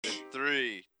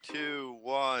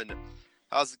1.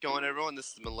 How's it going, everyone? This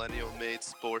is the Millennial Made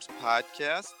Sports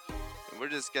Podcast, and we're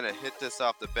just going to hit this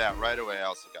off the bat right away. I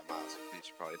also got Miles. You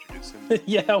should probably introduce him.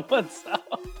 Yeah, what's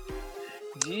up?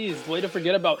 Jeez, way to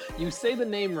forget about... You say the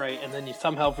name right, and then you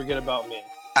somehow forget about me.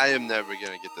 I am never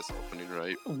going to get this opening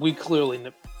right. We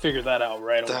clearly figured that out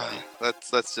right away.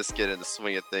 Let's just get in the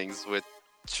swing of things with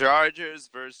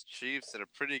Chargers versus Chiefs in a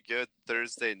pretty good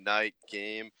Thursday night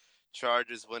game.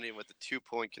 Chargers winning with a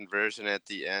 2-point conversion at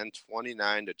the end,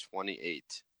 29-28.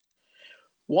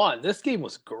 This game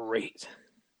was great.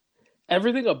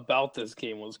 Everything about this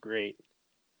game was great.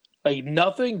 Like,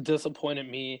 nothing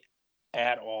disappointed me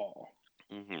at all.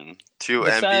 Mm-hmm.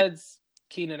 Besides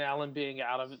Keenan Allen being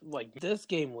out of it, like, this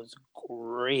game was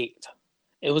great.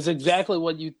 It was exactly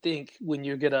what you think when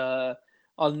you get a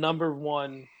number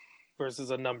one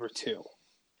versus a number two.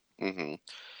 Mm-hmm.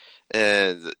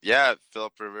 And, yeah,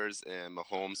 Phillip Rivers and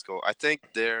Mahomes go. I think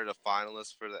they're the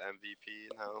finalists for the MVP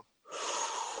now.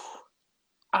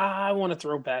 I want to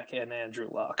throw back in Andrew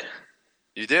Luck.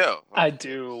 You do? I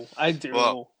do.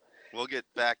 Well, we'll get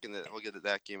to that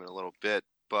game in a little bit.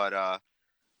 But,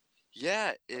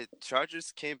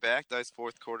 Chargers came back. Nice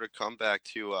fourth quarter comeback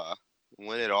to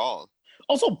win it all.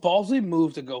 Also, ballsy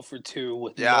move to go for two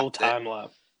with no time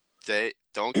left. They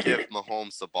don't give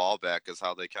Mahomes the ball back is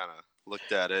how they kind of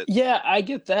looked at it. Yeah, I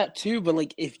get that too, but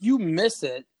like if you miss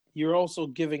it, you're also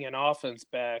giving an offense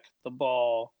back the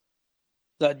ball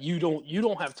that you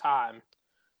don't have time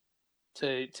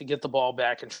to get the ball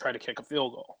back and try to kick a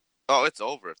field goal. Oh, it's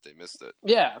over if they missed it.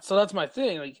 Yeah, so that's my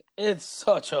thing. Like, it's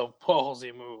such a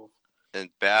ballsy move.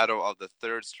 And battle of the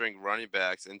third string running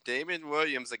backs. And Damian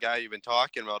Williams, the guy you've been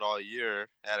talking about all year,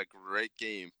 had a great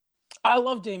game. I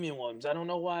love Damian Williams. I don't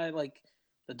know why, like,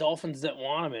 the Dolphins didn't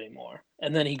want him anymore.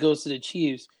 And then he goes to the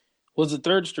Chiefs, was a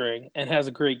third string, and has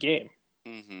a great game.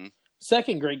 Mm-hmm.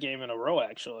 Second great game in a row,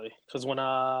 actually. Because when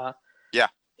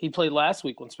he played last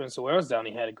week when Spencer Ware was down,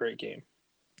 he had a great game.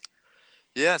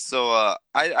 Yeah, so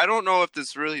I don't know if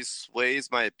this really sways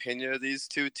my opinion of these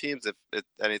two teams. If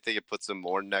anything, it puts them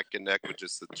more neck and neck with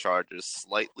just the Chargers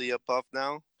slightly above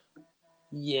now.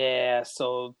 Yeah,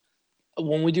 so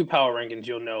when we do power rankings,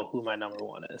 you'll know who my number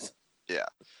one is. Yeah,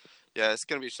 it's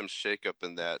going to be some shakeup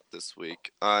in that this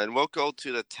week. And we'll go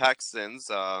to the Texans.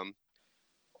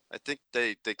 I think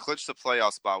they clinched the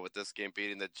playoff spot with this game,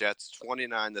 beating the Jets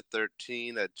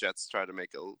 29-13. The Jets tried to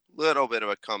make a little bit of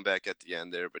a comeback at the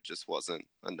end there, but just wasn't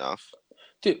enough.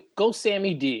 Dude, go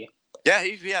Sammy D. Yeah,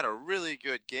 he had a really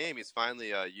good game. He's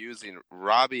finally using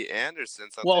Robbie Anderson.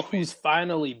 Who's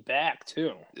finally back,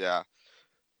 too. Yeah.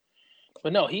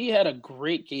 But no, he had a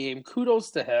great game.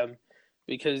 Kudos to him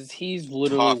because he's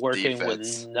literally working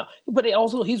with but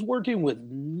he's working with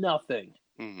nothing.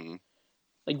 Mm-hmm.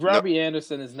 Like, Robbie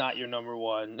Anderson is not your number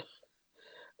one.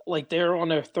 Like, they're on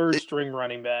their third string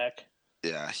running back.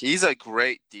 Yeah, he's a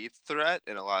great deep threat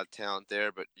and a lot of talent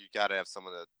there, but you got to have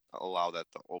someone to allow that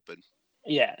to open.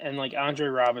 Yeah, and, like, Andre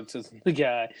Roberts isn't the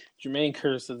guy. Jermaine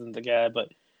Kearse isn't the guy. But,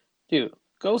 dude,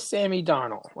 go Sammy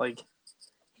Darnold. Like,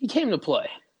 he came to play.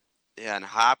 Yeah, and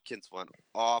Hopkins went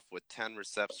off with 10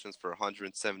 receptions for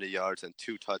 170 yards and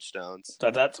 2 touchdowns.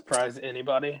 Did that surprise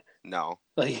anybody? No.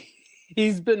 Like,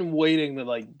 he's been waiting to,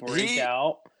 like, break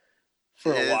out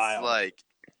for a while. Like,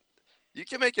 you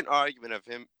can make an argument of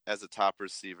him as a top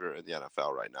receiver in the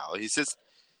NFL right now. He's just...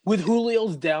 With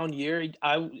Julio's down year,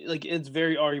 it's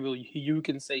very arguable. You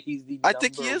can say he's the number one. I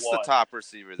think he is the top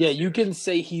receiver this year. You can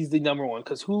say he's the number one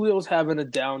because Julio's having a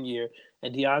down year,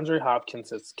 and DeAndre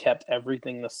Hopkins has kept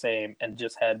everything the same and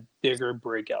just had bigger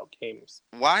breakout games.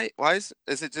 Why is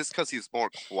it just because he's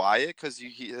more quiet? Because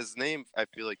his name, I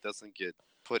feel like, doesn't get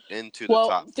put into the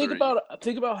top three.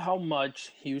 Think about how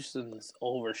much Houston's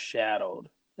overshadowed,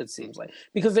 it seems like.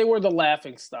 Because they were the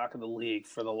laughing stock of the league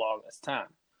for the longest time.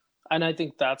 And I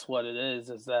think that's what it is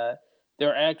that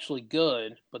they're actually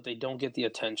good, but they don't get the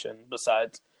attention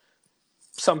besides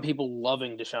some people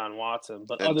loving Deshaun Watson.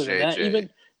 But other than that,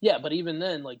 even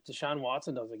then, like, Deshaun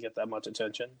Watson doesn't get that much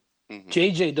attention. Mm-hmm.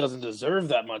 JJ doesn't deserve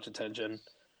that much attention.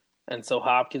 And so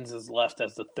Hopkins is left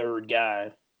as the third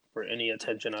guy for any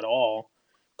attention at all.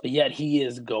 But yet he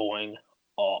is going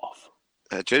off.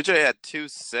 JJ had 2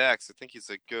 sacks. I think he's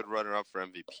a good runner-up for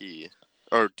MVP.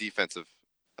 Or defensive.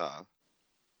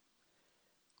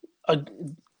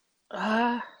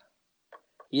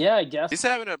 Yeah, I guess. He's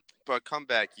having a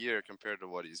comeback year compared to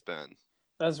what he's been.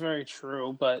 That's very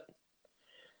true, but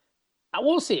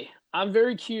we'll see. I'm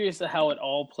very curious to how it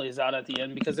all plays out at the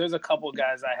end because there's a couple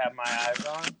guys I have my eyes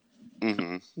on.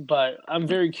 Mm-hmm. But I'm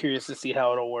very curious to see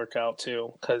how it'll work out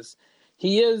too because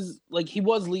he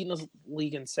was leading the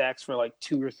league in sacks for like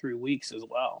 2 or 3 weeks as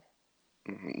well.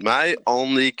 My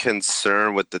only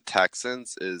concern with the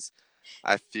Texans is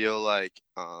I feel like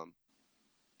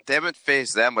they haven't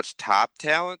faced that much top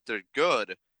talent. They're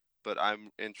good, but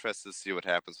I'm interested to see what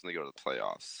happens when they go to the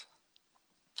playoffs.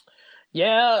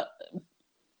 Yeah,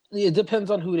 it depends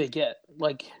on who they get.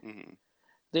 Like, Mm-hmm.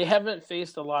 they haven't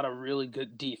faced a lot of really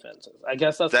good defenses. I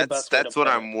guess that's the best way to That's what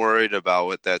put it. I'm worried about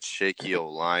with that shaky O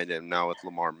line, and now with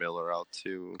Lamar Miller out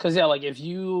too. Because, yeah, like if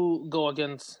you go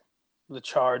against the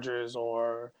Chargers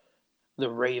or the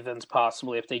Ravens,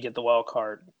 possibly, if they get the wild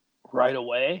card right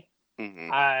away,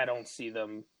 Mm-hmm. I don't see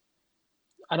them.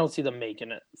 I don't see them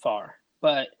making it far.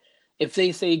 But if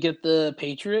they say get the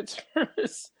Patriots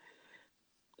first,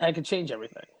 I could change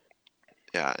everything.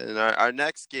 Yeah, and our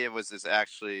next game is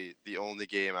actually the only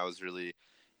game I was really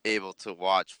able to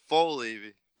watch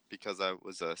fully because I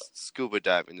was scuba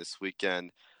diving this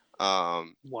weekend. I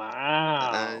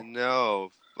Wow. know,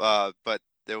 but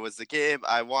there was a game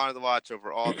I wanted to watch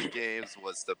over all the games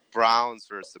was the Browns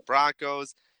versus the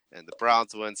Broncos, and the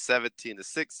Browns win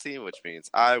 17-16, which means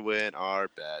I win our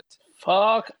bet.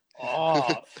 Fuck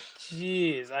off.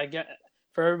 Jeez. I get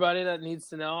for everybody that needs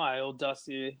to know, I owe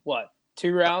Dusty what?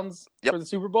 2 rounds Yep. for the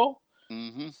Super Bowl?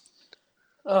 Mm-hmm.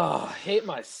 Oh, I hate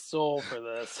my soul for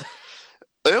this.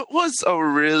 It was a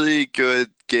really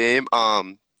good game.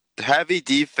 Heavy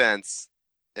defense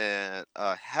and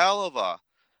a hell of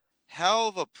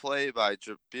a play by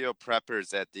Jabril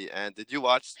Peppers at the end. Did you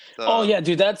watch the? Oh yeah,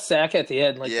 dude, that sack at the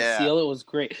end, like the Yeah, seal, it was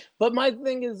great. But my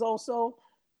thing is also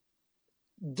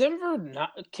Denver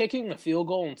not kicking the field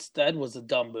goal instead was a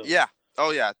dumb move. yeah.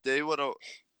 Oh yeah, they would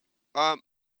have.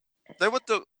 They would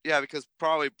the because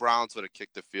probably Browns would have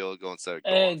kicked the field goal instead of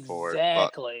going for it.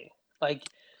 Exactly. Like,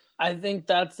 I think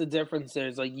that's the difference.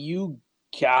 There's like you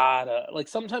gotta like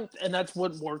sometimes, and that's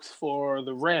what works for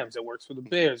the Rams. It works for the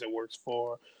Bears. It works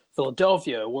for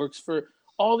Philadelphia. It works for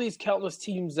all these countless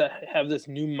teams that have this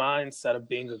new mindset of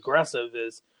being aggressive.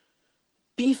 Is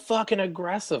be fucking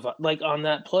aggressive like on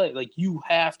that play. Like you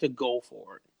have to go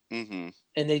for it. Mm-hmm.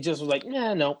 And they just was like,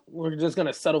 nah, no, we're just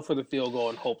gonna settle for the field goal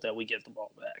and hope that we get the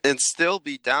ball back. And still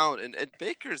be down. And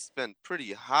Baker's been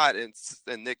pretty hot, and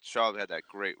Nick Chubb had that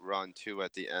great run too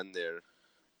at the end there.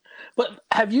 But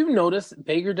have you noticed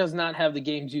Baker does not have the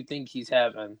games you think he's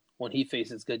having when he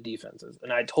faces good defenses?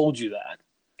 And I told you that.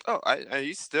 Oh,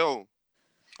 he's still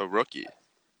a rookie.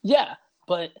 Yeah,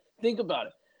 but think about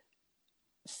it.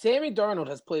 Sammy Darnold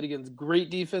has played against great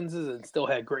defenses and still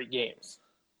had great games.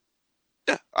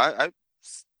 Yeah, I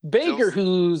Baker,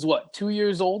 who's what, 2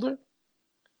 years older?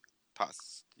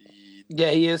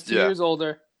 Yeah, he is 2 years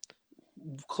older.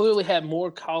 Clearly had more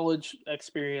college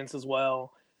experience as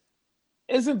well.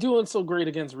 Isn't doing so great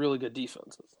against really good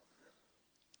defenses.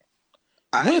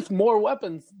 With more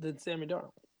weapons than Sammy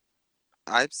Darnold.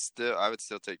 I would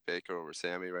still take Baker over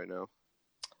Sammy right now.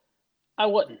 I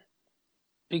wouldn't.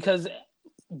 Because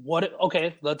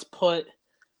let's put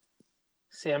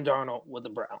Sam Darnold with the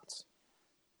Browns.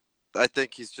 I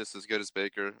think he's just as good as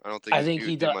Baker. I don't think. I think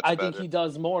he does. I think he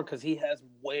does more because he has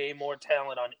way more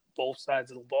talent on both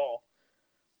sides of the ball.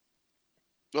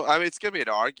 Well, I mean, it's gonna be an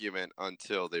argument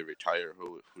until they retire.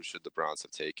 Who should the Browns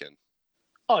have taken?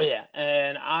 Oh yeah,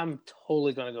 and I'm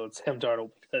totally gonna go with Sam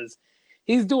Darnold because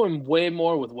he's doing way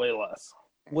more with way less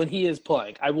when he is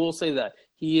playing. I will say that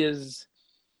he is,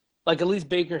 like, at least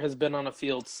Baker has been on a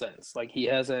field since. Like, he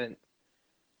hasn't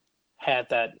had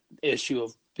that issue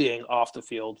of being off the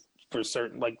field for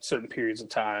certain periods of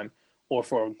time or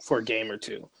for a game or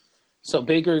two. So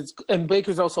Baker's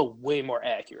also way more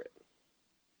accurate.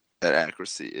 That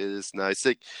accuracy is nice.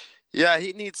 Like, yeah,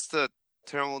 he needs to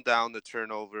tone down the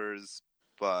turnovers,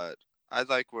 but I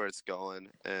like where it's going.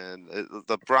 And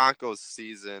the Broncos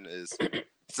season it's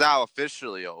now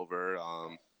officially over.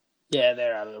 Yeah,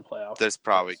 they're out of the playoffs. There's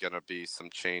probably going to be some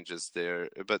changes there,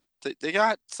 but they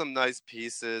got some nice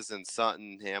pieces in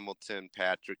Sutton, Hamilton,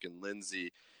 Patrick, and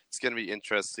Lindsey. It's going to be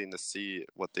interesting to see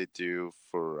what they do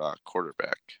for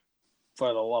quarterback.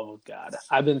 For the love of God.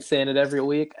 I've been saying it every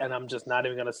week, and I'm just not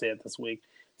even going to say it this week,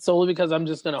 solely because I'm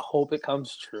just going to hope it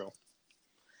comes true.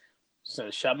 Just going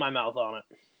to shut my mouth on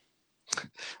it.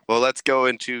 Well, let's go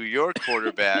into your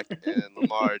quarterback and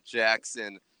Lamar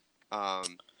Jackson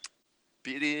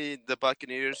beating the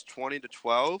Buccaneers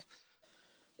 20-12.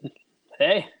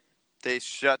 Hey. They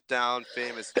shut down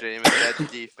famous Jameis.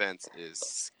 That defense is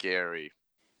scary.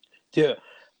 Dude,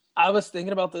 I was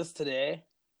thinking about this today.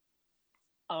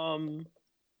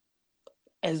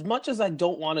 As much as I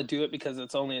don't want to do it because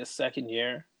it's only his second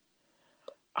year,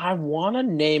 I want to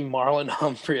name Marlon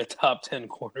Humphrey a top 10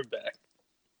 quarterback.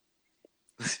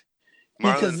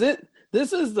 Because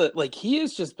this is he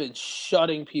has just been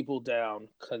shutting people down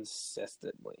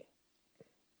consistently.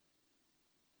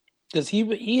 Because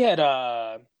he had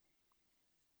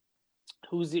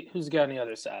who's the guy on the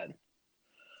other side?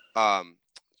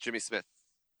 Jimmy Smith.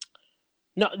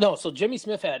 No. So Jimmy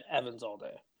Smith had Evans all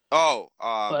day. Oh,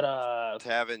 But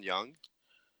Tavin Young.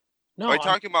 no, Are you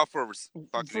talking about for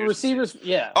receivers?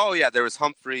 Yeah. Oh yeah, there was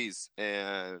Humphreys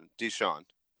and Deshaun.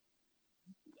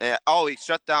 And, he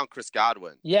shut down Chris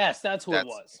Godwin. Yes, that's who it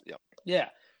was. Yep. Yeah,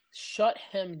 shut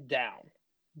him down.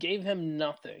 Gave him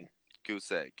nothing.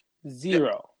 Goose egg.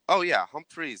 Zero. Yeah. Oh yeah,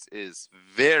 Humphreys is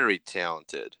very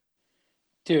talented.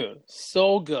 Dude,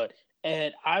 so good.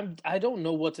 And I don't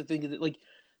know what to think of it. Like,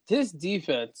 this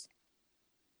defense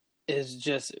is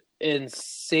just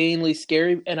insanely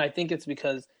scary, and I think it's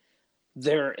because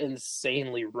they're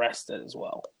insanely rested as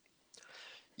well.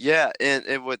 Yeah,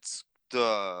 and what's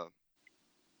the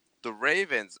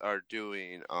Ravens are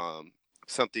doing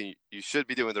something you should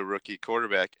be doing the rookie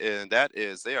quarterback, and that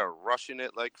is they are rushing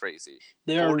it like crazy.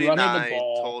 They are running the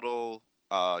ball.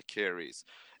 Total carries.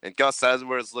 And Gus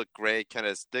Edwards looked great.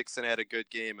 Kenneth Dixon had a good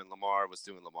game, and Lamar was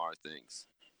doing Lamar things.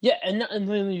 Yeah, and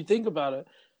when you think about it,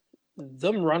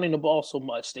 them running the ball so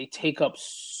much, they take up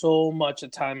so much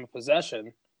of time of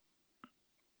possession.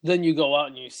 Then you go out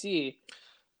and you see,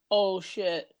 oh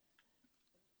shit,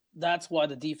 that's why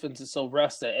the defense is so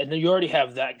rested. And then you already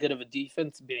have that good of a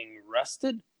defense being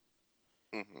rested.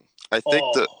 Mm-hmm. I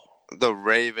think the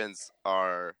Ravens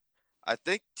are. I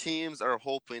think teams are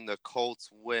hoping the Colts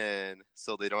win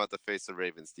so they don't have to face the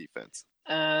Ravens defense.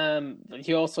 But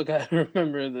you also got to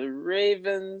remember the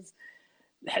Ravens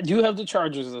do have the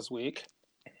Chargers this week.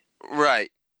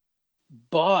 Right.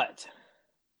 But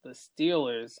the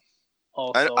Steelers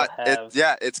also have...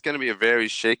 it's going to be a very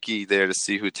shaky there to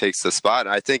see who takes the spot.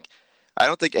 And I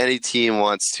don't think any team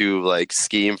wants to like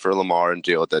scheme for Lamar and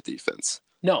deal with that defense.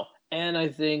 No, and I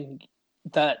think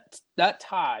that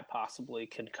tie possibly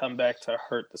can come back to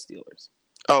hurt the Steelers.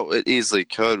 Oh, it easily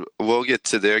could. We'll get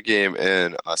to their game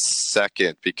in a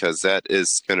second because that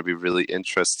is going to be really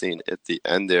interesting at the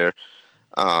end there.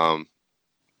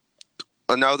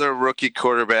 Another rookie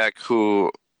quarterback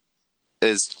who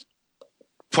is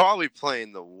probably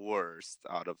playing the worst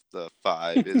out of the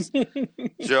five is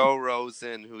Joe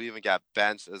Rosen, who even got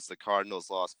benched as the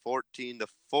Cardinals lost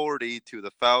 14-40 to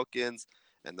the Falcons.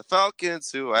 And the Falcons,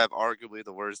 who have arguably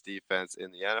the worst defense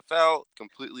in the NFL,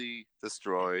 completely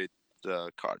destroyed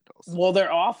the Cardinals. Well, their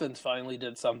offense finally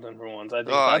did something for once. I think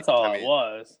that's all it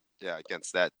was. Yeah,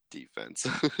 against that defense.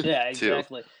 Yeah,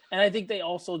 exactly. And I think they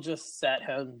also just sat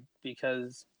him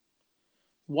because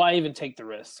why even take the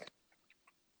risk?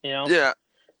 You know? Yeah.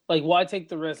 Like, why take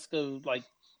the risk of, like,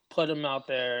 put him out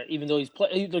there, even though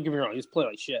don't get me wrong, he's playing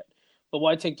like shit. But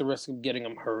why take the risk of getting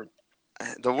him hurt?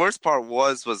 The worst part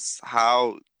was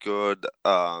how good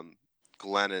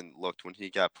Glennon looked when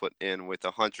he got put in with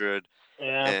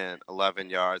 111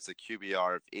 yards, a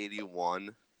QBR of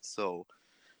 81. So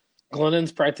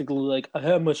Glennon's practically like, I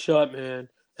had my shot, man,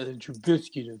 and then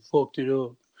Trubisky done fucked it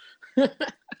up.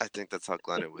 I think that's how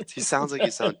Glennon was. He sounds like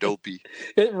he sounds dopey.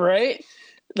 Right?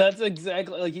 That's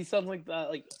exactly like he sounds like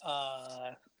that, like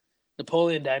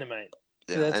Napoleon Dynamite.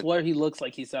 Yeah, that's what he looks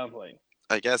like. He sounds like.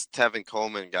 I guess Tevin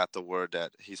Coleman got the word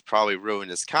that he's probably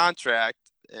ruined his contract,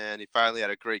 and he finally had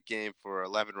a great game for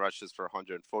 11 rushes for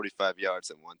 145 yards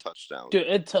and 1 touchdown. Dude,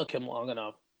 it took him long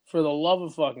enough. For the love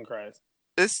of fucking Christ.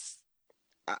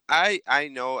 I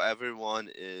know everyone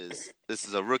this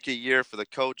is a rookie year for the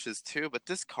coaches too, but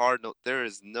this Cardinal, there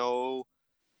is no.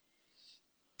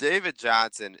 David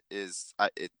Johnson is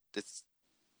it's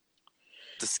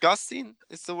disgusting.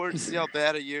 It's the word to see how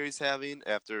bad a year he's having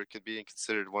after being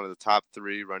considered one of the top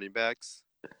 3 running backs.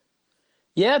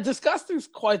 Yeah, disgusting is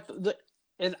quite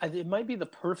it might be the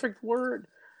perfect word,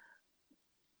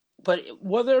 but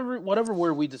whatever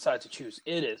word we decide to choose,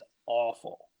 it is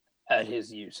awful at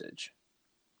his usage.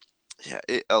 Yeah,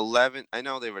 11. I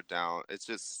know they were down. It's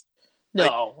just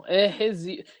no.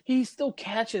 He still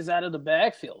catches out of the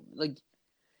backfield. Like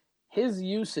his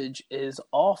usage is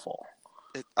awful.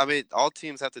 All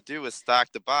teams have to do is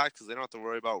stock the box because they don't have to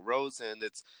worry about Rosen.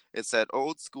 It's that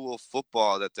old school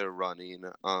football that they're running.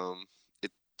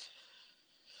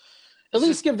 At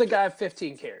least give the guy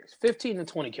 15 carries, 15 to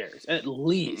 20 carries, at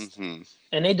least. Mm-hmm.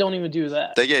 And they don't even do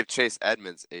that. They gave Chase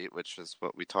Edmonds 8, which is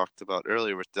what we talked about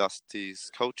earlier with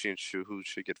Dusty's coaching who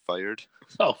should get fired.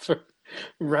 Oh, for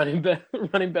running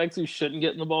backs who shouldn't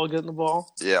get in the ball.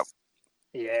 Yeah.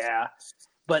 Yeah.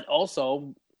 But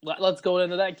also, let's go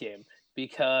into that game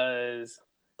because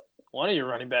one of your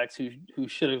running backs who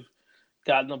should have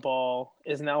gotten the ball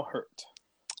is now hurt.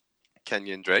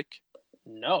 Kenyon Drake?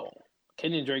 No.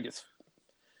 Kenyon Drake is...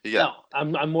 Yeah.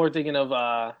 No, I'm more thinking of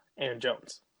Aaron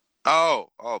Jones. Oh,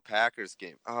 Packers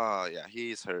game. Oh, yeah,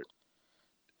 he's hurt.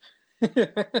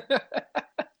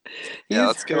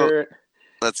 Yeah, He's hurt.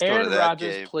 Let's go to Aaron that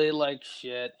Rodgers game. played like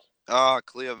shit. Oh,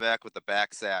 Khalil Mack with the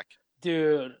back sack.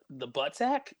 Dude, the butt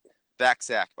sack? Back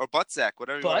sack. Or butt sack,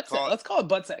 whatever you want Butt to sack. call it. Let's call it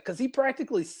butt sack because he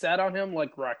practically sat on him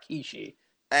like Rikishi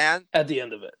And at the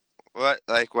end of it. what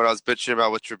I was bitching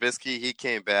about with Trubisky, he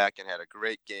came back and had a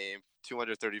great game.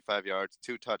 235 yards,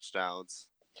 2 touchdowns.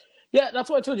 Yeah, that's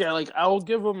what I told you. I'll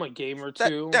give him a game or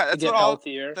two to get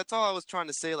healthier. That's all I was trying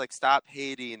to say. Like, stop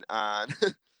hating on.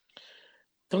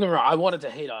 Don't get me wrong. I wanted to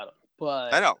hate on him,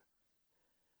 but I know.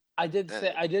 I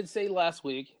did say last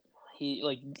week he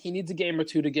needs a game or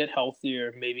two to get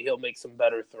healthier. Maybe he'll make some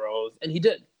better throws, and he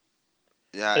did.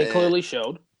 Yeah, it clearly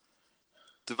showed.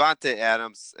 Devontae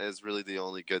Adams is really the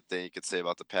only good thing you could say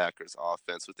about the Packers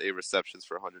offense with 8 receptions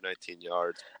for 119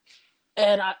 yards.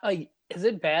 And is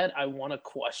it bad? I want to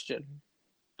question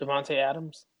Devontae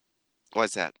Adams. Why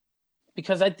is that?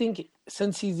 Because I think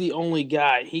since he's the only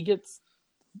guy, he gets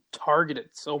targeted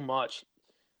so much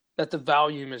that the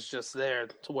volume is just there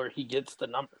to where he gets the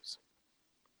numbers.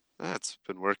 That's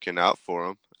been working out for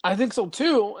him. I think so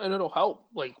too, and it'll help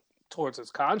towards his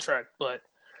contract. But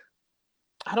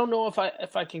I don't know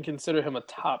if I can consider him a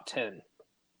top 10.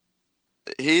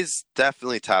 He's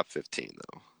definitely top 15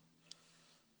 though.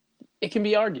 It can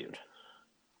be argued.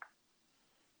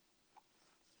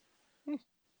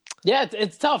 Yeah,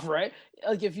 it's tough, right?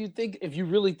 If you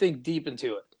really think deep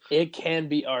into it, it can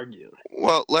be argued.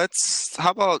 Well, how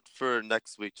about for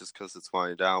next week, just because it's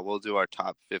winding down, we'll do our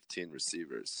top 15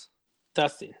 receivers.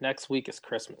 Dusty, next week is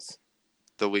Christmas.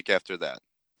 The week after that.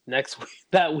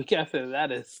 That week after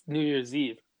that is New Year's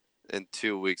Eve. In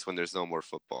 2 weeks when there's no more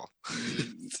football.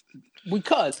 We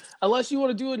could, unless you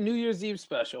want to do a New Year's Eve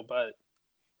special, but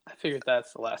I figured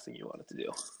that's the last thing you wanted to do.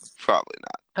 Probably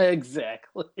not.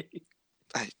 Exactly.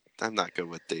 I'm not good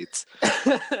with dates.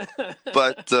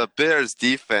 But the Bears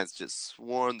defense just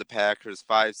swarmed the Packers.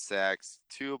 5 sacks,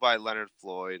 2 by Leonard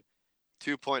Floyd,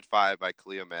 2.5 by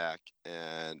Khalil Mack,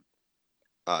 and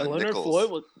Leonard Nichols.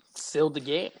 Floyd sealed the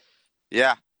game.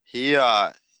 Yeah, he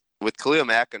with Khalil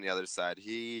Mack on the other side,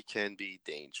 he can be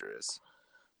dangerous.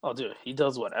 Oh, dude, he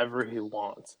does whatever he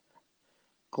wants.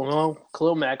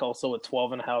 Khalil Mack also with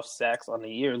 12.5 sacks on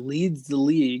the year leads the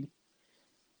league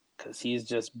because he's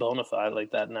just bona fide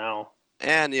like that now.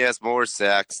 And he has more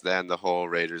sacks than the whole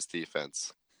Raiders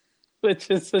defense. Which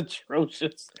is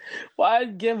atrocious. Why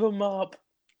give him up?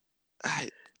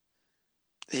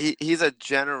 He's a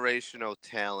generational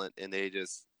talent, and they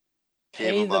just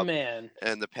gave him up. Man.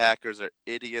 And the Packers are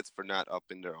idiots for not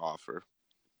upping their offer.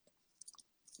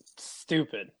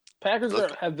 Stupid. Packers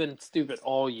have been stupid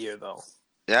all year, though.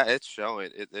 Yeah, it's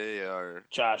showing. They are.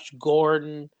 Josh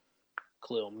Gordon,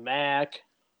 Khalil Mack.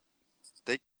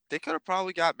 They could have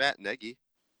probably got Matt Nagy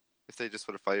if they just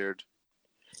would have fired.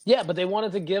 Yeah, but they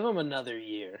wanted to give him another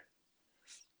year.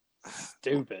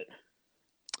 Stupid.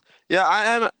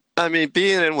 Yeah, I mean,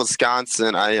 being in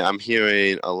Wisconsin, I'm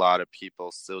hearing a lot of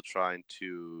people still trying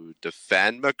to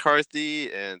defend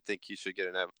McCarthy and think he should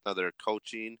get another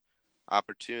coaching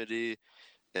opportunity.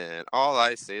 And all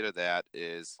I say to that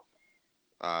is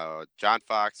John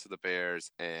Fox to the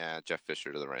Bears and Jeff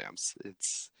Fisher to the Rams.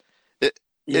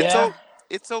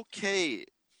 It's okay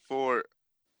for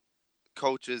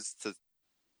coaches to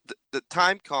the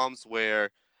time comes where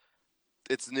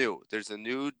it's new. There's a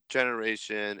new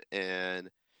generation, and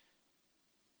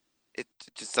it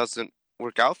just doesn't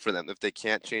work out for them if they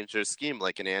can't change their scheme,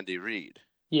 like an Andy Reid.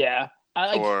 Yeah.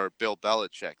 Or Bill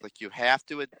Belichick. Like, you have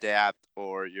to adapt,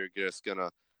 or you're just gonna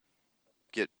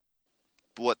get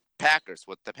what happened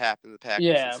to the Packers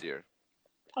this year.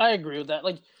 I agree with that.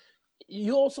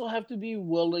 You also have to be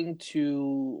willing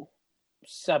to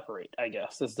separate, I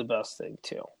guess, is the best thing,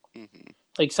 too.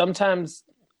 Mm-hmm. Sometimes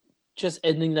just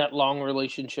ending that long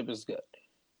relationship is good.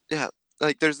 Yeah,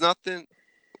 there's nothing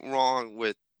wrong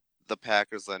with the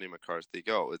Packers letting McCarthy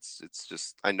go. It's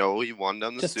just, I know he won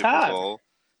them the Super Bowl.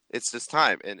 It's just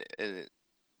time, and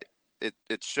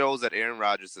it shows that Aaron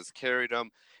Rodgers has carried them.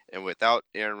 And without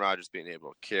Aaron Rodgers being able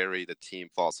to carry, the team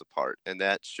falls apart. And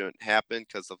that shouldn't happen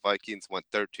because the Vikings went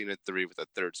 13-3 with a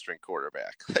third-string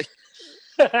quarterback.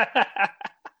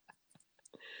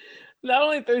 Not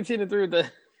only 13-3 with the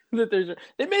third string,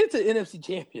 they made it to NFC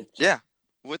Championship. Yeah,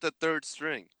 with a third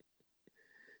string.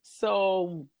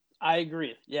 So I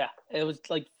agree. Yeah, it was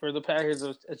for the Packers,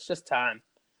 it's just time.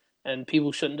 And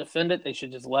people shouldn't defend it. They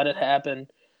should just let it happen.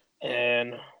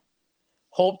 And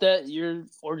hope that your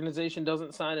organization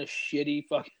doesn't sign a shitty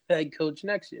fucking head coach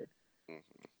next year. Mm-hmm.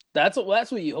 That's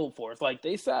what you hope for. If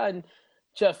they sign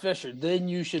Jeff Fisher, then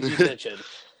you should be bitching.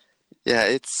 Yeah,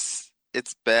 it's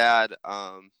bad.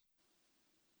 I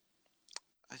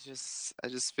I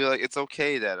just feel like it's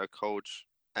okay that a coach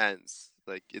ends.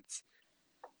 Like he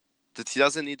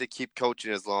doesn't need to keep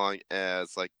coaching as long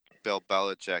as like Bill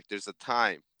Belichick. There's a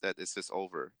time that it's just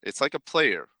over. It's like a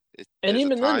player. And There's a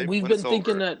even then, time we've when it's been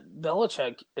thinking over. that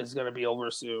Belichick is going to be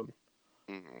over soon,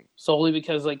 Mm-hmm. solely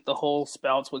because like the whole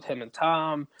spouts with him and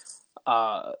Tom,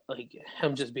 like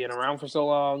him just being around for so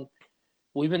long.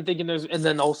 We've been thinking and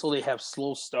then also they have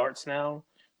slow starts now,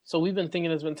 so we've been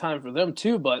thinking it's been time for them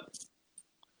too. But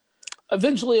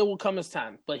eventually, it will come his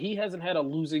time. But he hasn't had a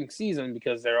losing season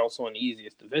because they're also in the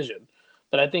easiest division.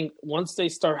 But I think once they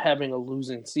start having a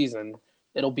losing season,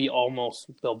 it'll be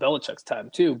almost Bill Belichick's time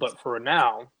too. But for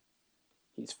now,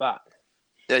 he's fine.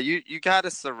 Yeah, you got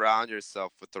to surround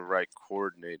yourself with the right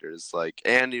coordinators. Like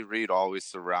Andy Reid always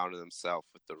surrounded himself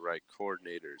with the right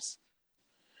coordinators.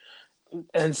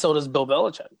 And so does Bill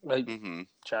Belichick. Like Mm-hmm.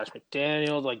 Josh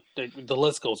McDaniels, like the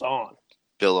list goes on.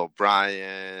 Bill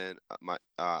O'Brien,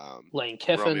 Lane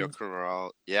Kiffin. Romeo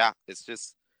Crennel. Yeah,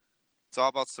 it's all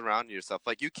about surrounding yourself.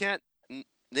 Like you can't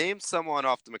name someone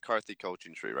off the McCarthy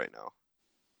coaching tree right now.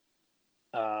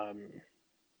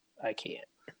 I can't.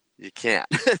 You can't.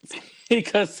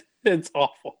 Because it's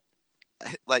awful.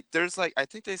 Like there's like I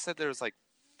think they said there was like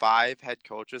 5 head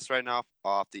coaches right now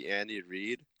off the Andy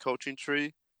Reid coaching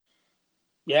tree.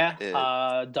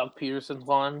 Yeah, Doug Peterson's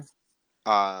one.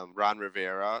 Ron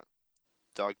Rivera,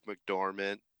 Doug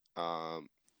McDermott.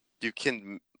 You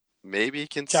can maybe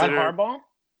consider John Harbaugh.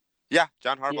 Yeah,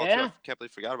 John Harbaugh too. I can't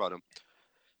believe I forgot about him.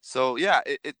 So yeah,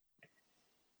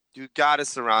 you got to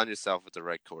surround yourself with the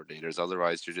right coordinators.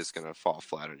 Otherwise, you're just gonna fall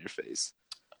flat on your face.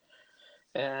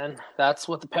 And that's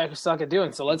what the Packers suck at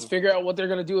doing. So let's figure out what they're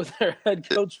going to do with their head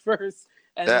coach first,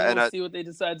 and then we'll see what they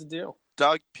decide to do.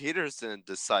 Doug Peterson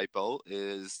disciple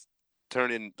is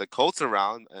turning the Colts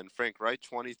around, and Frank Reich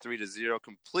 23-0,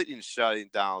 completely shutting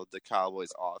down the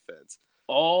Cowboys' offense.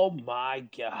 Oh my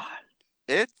God!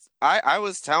 I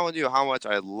was telling you how much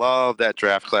I love that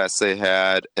draft class they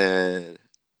had, and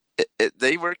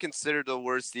they were considered the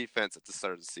worst defense at the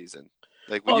start of the season.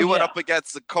 Like when you went up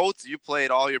against the Colts, you played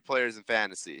all your players in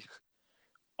fantasy.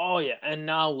 Oh yeah, and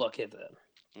now look at them.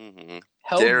 Mm-hmm.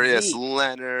 Darius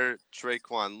Leonard,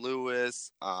 Traquan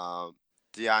Lewis, Deonco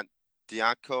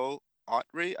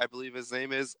Autry, I believe his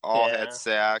name is, all had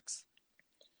sacks.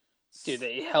 Dude,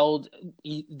 they held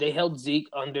Zeke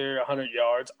under 100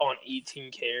 yards on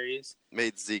 18 carries.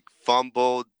 Made Zeke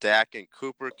fumble. Dak and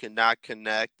Cooper could not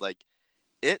connect.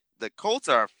 The Colts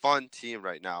are a fun team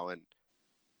right now, and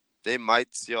they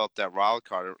might seal up that wild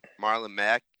card. Marlon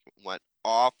Mack went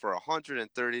off for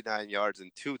 139 yards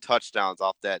and 2 touchdowns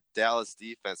off that Dallas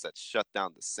defense that shut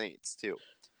down the Saints, too.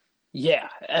 Yeah,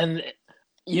 and,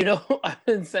 I've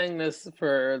been saying this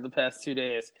for the past 2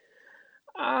 days.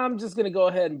 I'm just going to go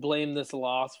ahead and blame this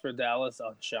loss for Dallas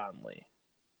on Sean Lee.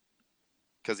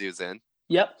 Because he was in?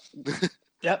 Yep.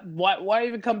 Yep. Why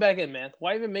even come back in, man?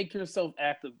 Why even make yourself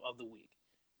active of the week?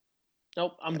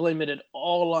 Nope, I'm blaming it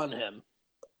all on him.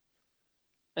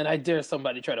 And I dare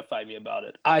somebody try to fight me about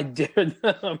it. I dare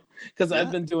them. Because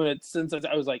I've been doing it since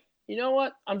I was like, you know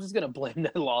what? I'm just going to blame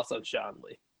that loss on Sean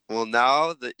Lee. Well,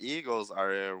 now the Eagles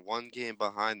are 1 game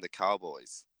behind the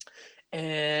Cowboys.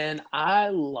 And I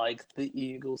like the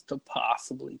Eagles to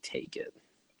possibly take it.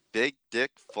 Big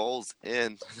Dick Foles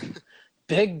in.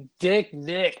 Big Dick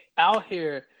Nick out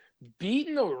here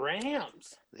beating the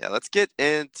Rams. Yeah, let's get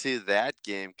into that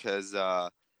game because I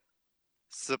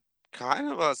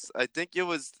think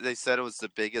they said it was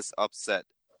the biggest upset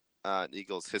in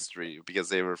Eagles history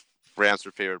because Rams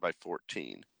were favored by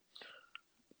 14.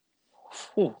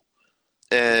 Whew.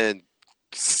 And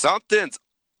something's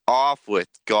off with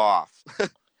Goff.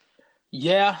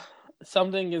 Yeah,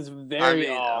 something is very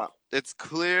off. It's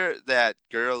clear that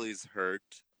Gurley's hurt.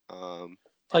 I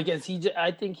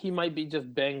think he might be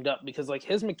just banged up because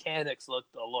his mechanics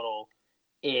looked a little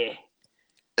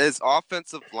His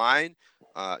offensive line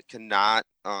cannot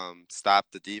stop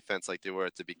the defense like they were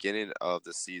at the beginning of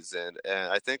the season,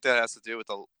 and I think that has to do with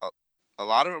a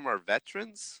lot of them are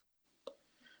veterans.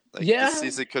 The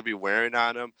season could be wearing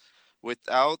on them.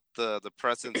 Without the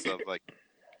presence of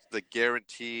the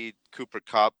guaranteed Cooper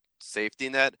Kupp safety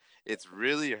net, it's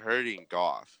really hurting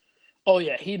Goff. Oh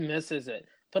yeah, he misses it.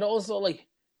 But also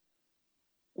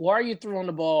why are you throwing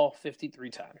the ball 53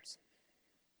 times?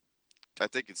 I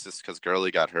think it's just because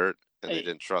Gurley got hurt and they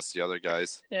didn't trust the other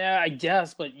guys. Yeah, I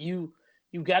guess, but you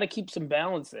got to keep some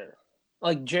balance there.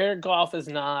 Jared Goff is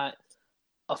not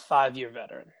a 5-year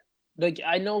veteran.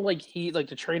 I know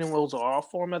the training wheels are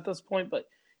off for him at this point, but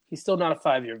he's still not a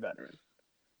 5-year veteran.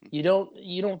 You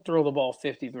don't throw the ball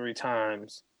 53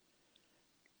 times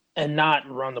and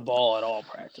not run the ball at all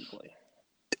practically.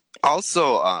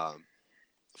 Also,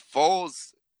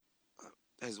 Foles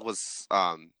was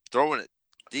throwing it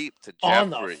deep to On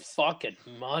the Jeffries. fucking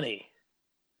money.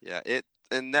 Yeah,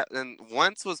 and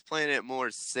Wentz was playing it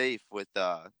more safe with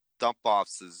dump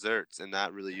offs to Zerts and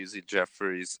not really using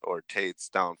Jeffries or Tate's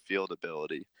downfield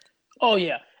ability. Oh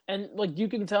yeah, and like you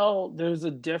can tell, there's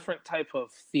a different type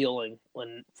of feeling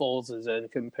when Foles is in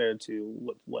compared to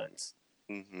with Wentz.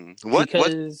 Mm-hmm.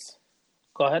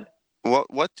 Go ahead.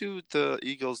 What do the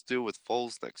Eagles do with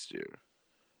Foles next year?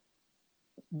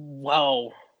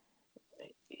 Well,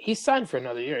 he's signed for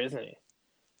another year, isn't he?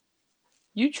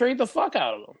 You trade the fuck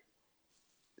out of him.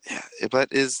 Yeah,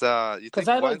 but you think Because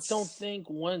I Wentz... don't think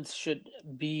Wentz should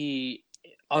be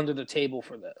under the table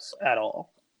for this at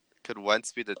all. Could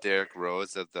Wentz be the Derrick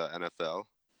Rose of the NFL?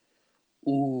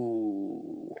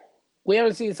 Ooh, we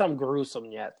haven't seen something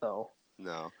gruesome yet, though.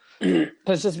 No,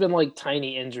 it's just been like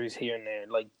tiny injuries here and there.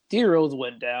 Like D Rose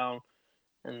went down,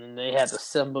 and then they had the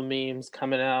Simba memes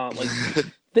coming out. Like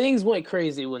things went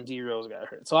crazy when D Rose got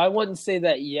hurt. So I wouldn't say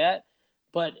that yet.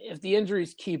 But if the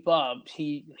injuries keep up,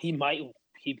 he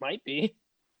might be.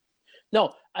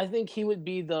 No, I think he would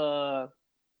be the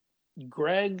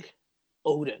Greg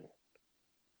Oden.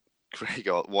 Greg,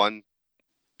 one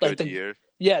good year.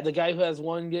 Yeah, the guy who has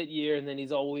one good year and then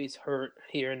he's always hurt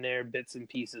here and there, bits and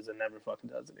pieces, and never fucking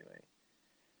does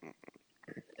anything.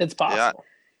 It's possible.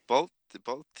 Yeah,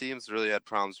 both teams really had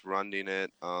problems running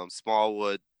it.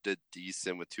 Smallwood did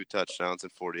decent with 2 touchdowns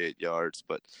and 48 yards,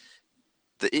 but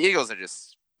the Eagles are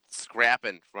just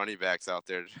scrapping running backs out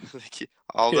there.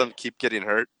 All of them keep getting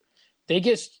hurt. They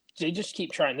just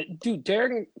keep trying. Dude,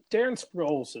 Darren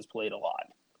Sproles has played a lot.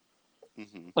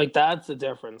 Mm-hmm. Like, that's the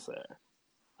difference there.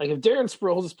 Like, if Darren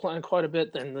Sproles is playing quite a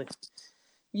bit, then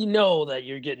you know that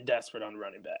you're getting desperate on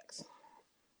running backs.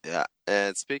 Yeah,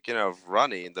 and speaking of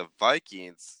running, the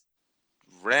Vikings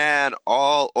ran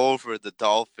all over the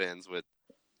Dolphins with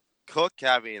Cook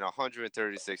having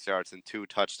 136 yards and 2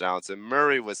 touchdowns, and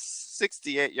Murray was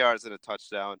 68 yards and a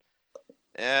touchdown.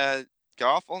 And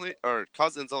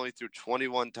Cousins only threw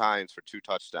 21 times for 2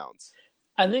 touchdowns.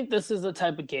 I think this is the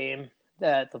type of game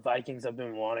that the Vikings have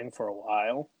been wanting for a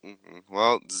while. Mm-hmm.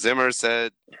 Well, Zimmer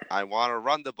said, I want to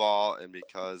run the ball, and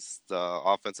because the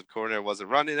offensive coordinator wasn't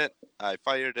running it, I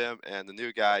fired him, and the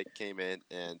new guy came in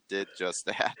and did just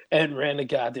that. And ran the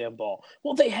goddamn ball.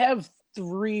 Well, they have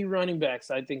 3 running backs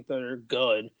I think that are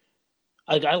good.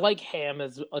 I like Ham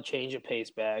as a change of pace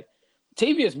back.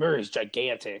 Tavius Murray is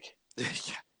gigantic.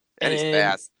 Yeah. And he's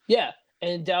fast. Yeah,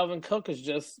 and Dalvin Cook is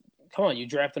just, come on, you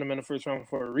drafted him in the first round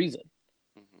for a reason.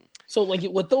 Mm-hmm. So, like,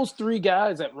 with those 3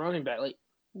 guys at running back, like,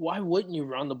 why wouldn't you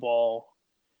run the ball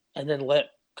and then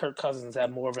let Kirk Cousins have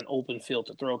more of an open field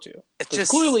to throw to? Because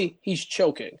clearly he's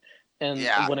choking, and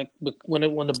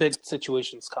when the big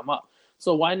situations come up.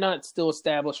 So why not still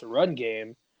establish a run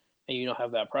game and you don't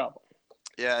have that problem?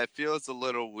 Yeah, it feels a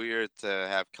little weird to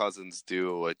have Cousins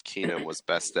do what Keenum was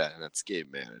best at, and that's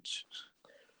game manage.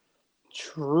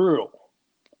 True.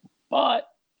 But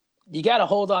you got to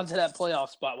hold on to that playoff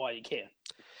spot while you can.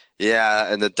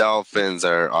 Yeah, and the Dolphins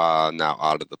are now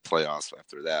out of the playoffs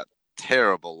after that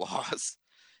terrible loss.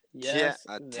 Yes,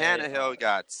 Tannehill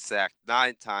got sacked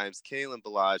 9 times. Kalen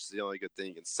Ballage is the only good thing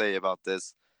you can say about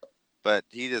this. But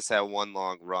he just had one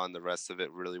long run. The rest of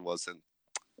it really wasn't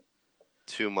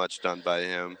too much done by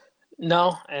him.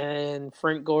 No, and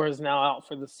Frank Gore is now out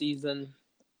for the season.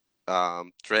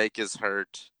 Drake is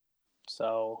hurt.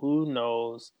 So who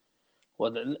knows?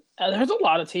 There's a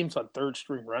lot of teams on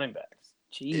third-string running backs.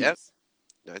 Jeez. Yep.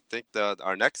 I think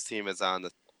our next team is on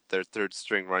their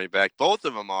third-string running back. Both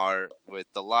of them are, with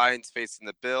the Lions facing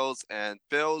the Bills, and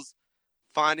Bills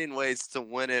finding ways to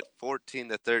win it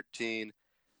 14-13.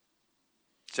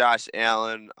 Josh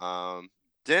Allen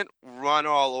didn't run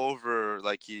all over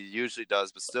like he usually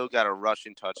does, but still got a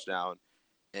rushing touchdown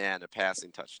and a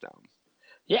passing touchdown.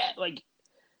 Yeah, like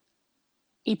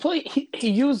he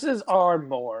used his arm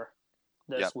more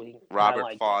this week.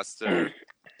 Robert Foster,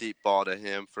 deep ball to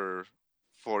him for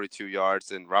 42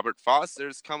 yards, and Robert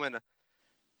Foster's coming.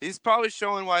 He's probably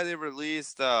showing why they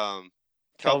released Kelvin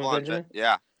Benjamin.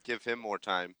 Yeah, give him more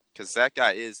time because that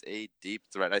guy is a deep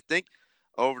threat. I think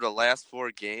over the last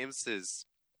 4 games, his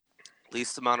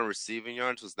least amount of receiving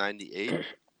yards was 98.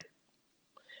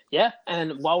 Yeah,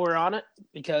 and while we're on it,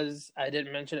 because I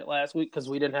didn't mention it last week because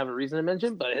we didn't have a reason to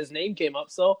mention, but his name came up,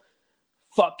 so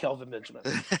fuck Kelvin Benjamin.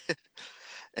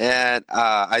 And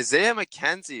Isaiah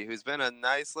McKenzie, who's been a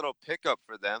nice little pickup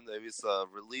for them. He was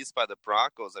released by the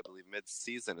Broncos, I believe,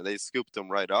 mid-season, and they scooped him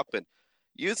right up and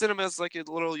using him as like a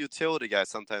little utility guy.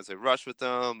 Sometimes they rush with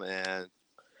him and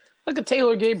like a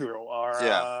Taylor Gabriel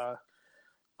or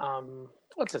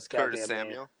what's this guy? Curtis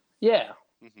Samuel. Yeah.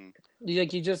 Mm-hmm.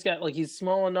 You just got, he's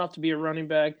small enough to be a running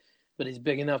back, but he's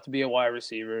big enough to be a wide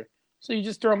receiver. So you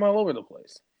just throw him all over the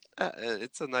place.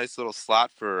 It's a nice little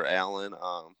slot for Allen.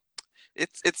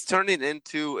 It's turning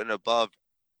into an above,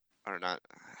 or not,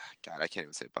 God, I can't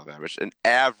even say above average, an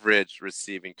average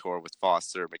receiving core with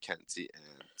Foster, McKenzie,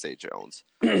 and Zay Jones.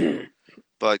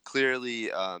 But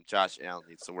clearly, Josh Allen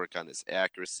needs to work on his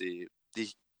accuracy.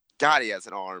 He has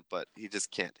an arm, but he just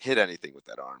can't hit anything with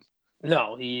that arm.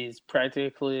 No, he's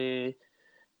practically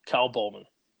Kyle Bowler.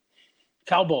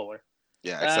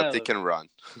 Yeah, except he can run.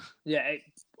 Yeah,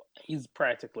 he's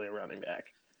practically a running back.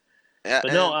 Yeah,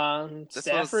 but no,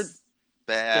 Stafford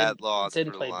bad loss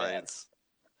didn't for play the Lions.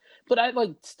 Bad.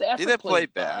 But Stafford. He didn't play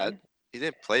bad. Fine. He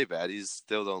didn't play bad. He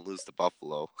still don't lose to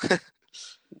Buffalo.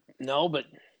 No, but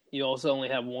you also only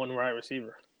have one wide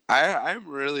receiver. I'm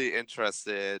really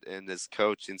interested in this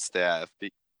coaching staff.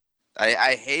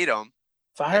 I hate him.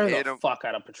 Fire the fuck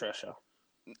out of Patricia.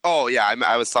 Oh, yeah.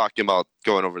 I was talking about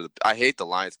going over I hate the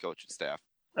Lions coaching staff.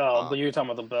 Oh, but you were talking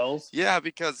about the Bills? Yeah,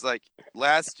 because,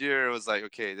 last year it was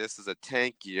okay, this is a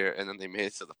tank year, and then they made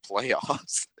it to the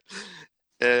playoffs.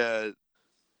 And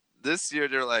this year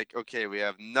they're okay, we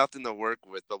have nothing to work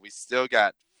with, but we still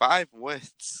got 5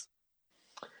 wins.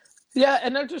 Yeah,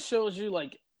 and that just shows you,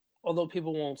 although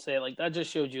people won't say it, that just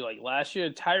showed you, last year,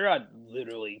 Tyrod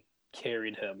literally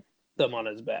carried them on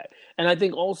his back. And I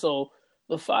think also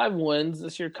the 5 wins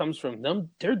this year comes from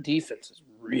them. Their defense is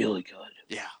really good.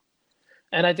 Yeah.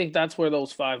 And I think that's where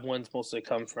those 5 wins mostly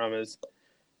come from is,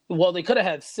 well, they could have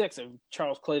had 6 if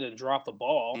Charles Clay didn't drop the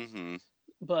ball. Mm-hmm.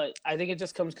 But I think it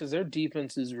just comes because their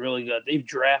defense is really good. They've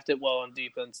drafted well on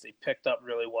defense. They picked up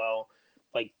really well.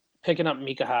 Picking up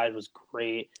Micah Hyde was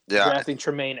great. Yeah. Drafting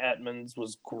Tremaine Edmonds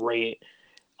was great.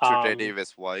 J.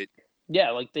 Davis White.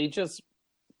 Yeah, they just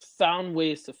found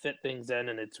ways to fit things in,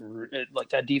 and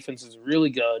that defense is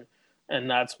really good, and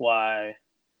that's why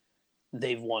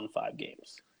they've won 5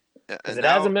 games. Because it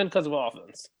hasn't been because of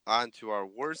offense. On to our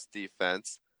worst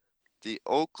defense. The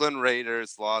Oakland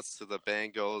Raiders lost to the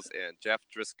Bengals and Jeff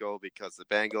Driscoll because the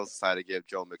Bengals decided to give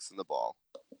Joe Mixon the ball.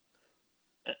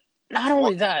 Not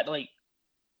only that,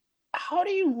 how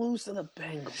do you lose to the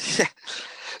Bengals? Yeah.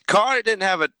 Carr didn't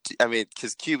have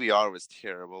because QBR was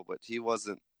terrible, but he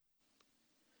wasn't.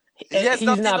 He's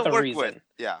not the work reason. With.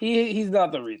 Yeah. He's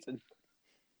not the reason.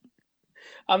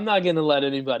 I'm not going to let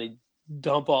anybody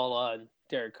dump all on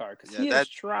Derek Carr because he is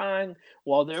trying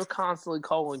while they're constantly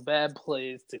calling bad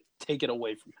plays to take it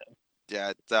away from him.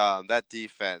 Yeah, that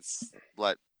defense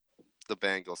let the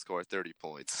Bengals score 30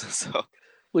 points. So,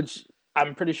 which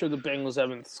I'm pretty sure the Bengals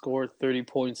haven't scored 30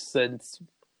 points since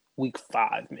week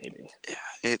 5, maybe.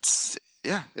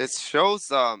 Yeah, it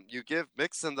shows you give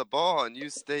Mixon the ball and you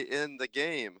stay in the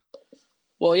game.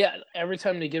 Well, yeah, every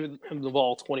time they give him the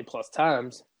ball 20 plus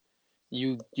times,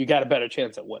 you got a better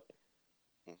chance at winning.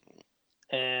 Mm-hmm.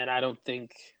 And I don't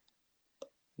think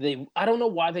I don't know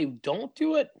why they don't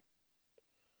do it,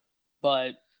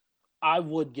 but I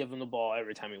would give him the ball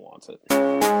every time he wants it.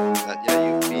 Yeah,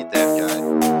 you beat that guy.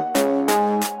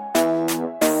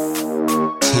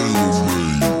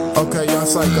 Okay, Young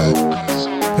Psycho.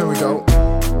 Here we go.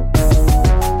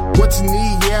 What you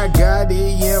need, yeah, I got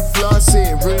it, yeah, floss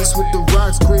it. Realest with the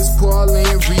rocks, Chris Paul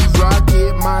and re-rock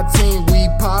it. My team, we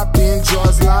poppin',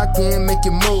 jaws lockin',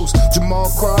 making moves.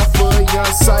 Jamal Crawford, Young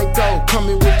Psycho.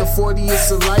 Coming with the 40, it's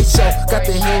a light show. Got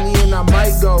the Henny and I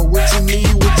might go. What you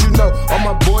need, what you know. All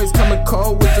my boys coming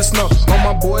cold with the snow. All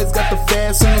my boys got the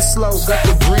fast and the slow. Got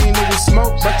the green and we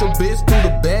smoke. Got your bitch through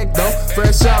the bag though.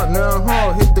 Fresh out,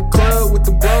 now hit the club with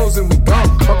the bros and we gone.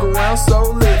 Walk around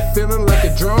so lit, feeling like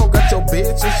a drone. Got your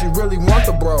bitch and she really want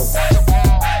the bro.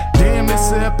 Damn,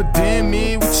 it's an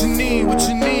epidemic. What you need, what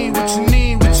you need, what you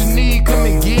need, what you need, come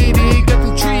and get it. Got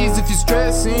them trees if you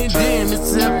stressing. Damn,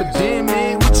 it's an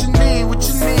epidemic. What you need, what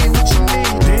you need, what you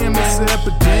need. Damn, it's an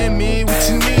epidemic. What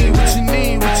you need, what you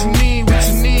need, what you need, what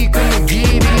you need, come and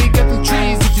get it. Got them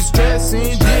trees if you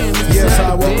stressing. Damn, it's an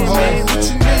epidemic. What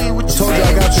you need, what you need. Told you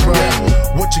I got you, bro.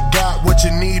 What you got, what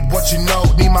you need, what you know.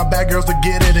 Need my bad girls to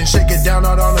get it and shake it down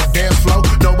out on the dance floor.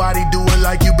 Nobody do it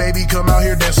like you, baby. Come out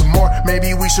here, dance some more.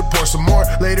 Maybe we should pour some more.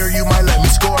 Later you might let me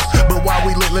score. But while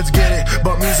we lit, let's get it.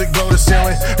 But music blow the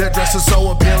ceiling. That dress is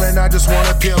so appealing. I just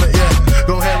wanna peel it, yeah.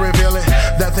 Go ahead, reveal it.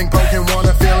 That thing poking,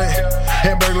 wanna feel it.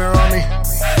 Hamburglar on me.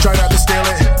 Try not to steal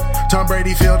it. Tom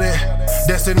Brady filled it.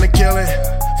 Destined to kill it.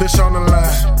 Fish on the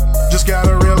line. Just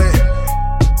gotta reel it.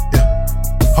 Yeah.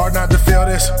 Hard not to feel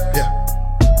this. Yeah.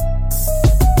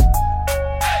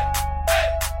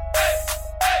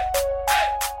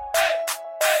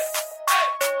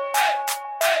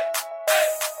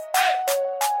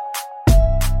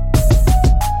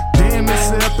 Damn, it's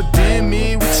an epidemic.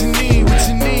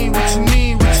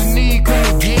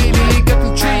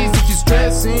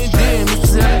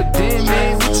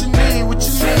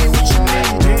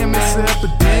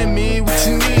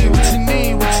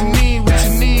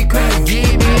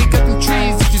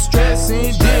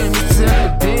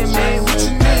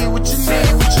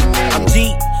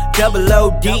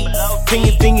 deep.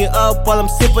 Finger up while I'm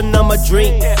sipping on my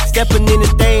drink. Stepping in the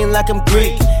thing like I'm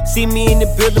Greek. See me in the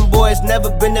building, boy, it's never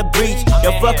been a breach.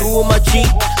 Yo, fucking with my cheek.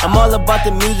 I'm all about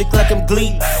the music like I'm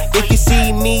Glee. If you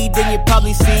see me, then you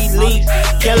probably see Lee.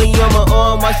 Kelly on my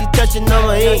arm while she touching on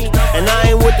my ink. And I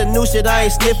ain't with the new shit, I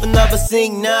ain't sniffing up a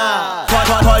sing, nah.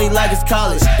 Party like it's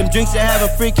college. Them drinks that have a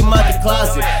freaking out the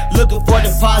closet. Looking for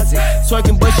deposit.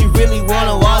 Twerking, but she really want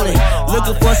a wallet.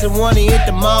 Looking for someone to hit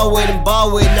the mall with and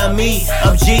ball with. Not me,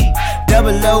 I'm G,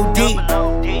 double O-D.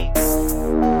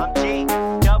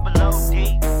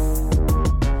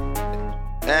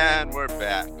 And we're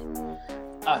back.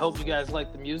 I hope you guys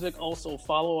like the music. Also,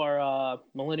 follow our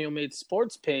Millennial Made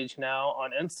Sports page now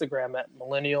on Instagram at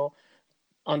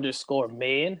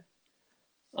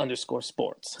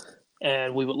millennial_main_sports.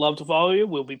 And we would love to follow you.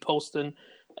 We'll be posting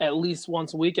at least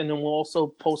once a week, and then we'll also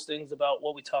post things about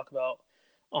what we talk about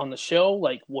on the show,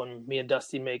 like when me and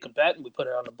Dusty make a bet and we put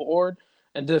it on the board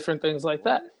and different things like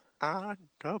that. On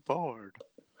the board.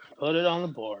 Put it on the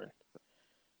board.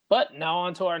 But now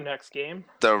on to our next game.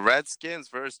 The Redskins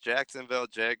versus Jacksonville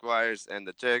Jaguars, and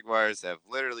the Jaguars have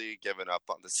literally given up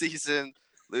on the season,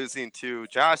 losing to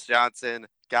Josh Johnson.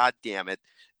 God damn it.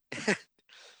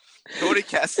 Cody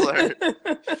Kessler,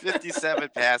 57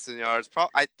 passing yards.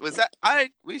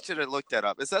 We should have looked that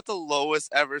up. Is that the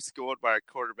lowest ever scored by a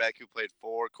quarterback who played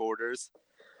 4 quarters?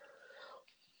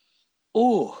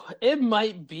 Ooh, it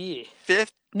might be.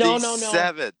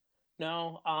 57.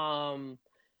 No.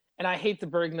 And I hate to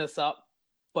bring this up,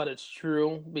 but it's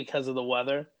true because of the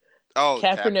weather. Oh,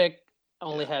 Kaepernick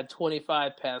only had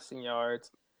 25 passing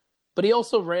yards, but he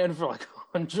also ran for like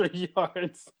 100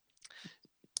 yards.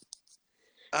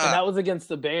 And that was against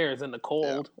the Bears in the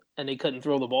cold, and he couldn't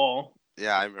throw the ball.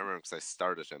 Yeah, I remember because I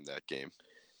started him that game.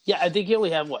 Yeah, I think he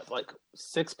only had,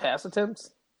 6 pass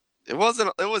attempts? It was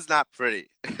not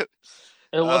pretty. It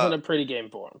wasn't a pretty game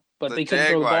for him, but they couldn't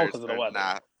throw the ball because of the weather.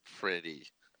 Not pretty.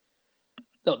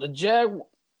 No,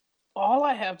 all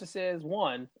I have to say is,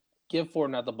 1, give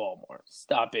Fournette the ball more.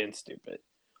 Stop being stupid.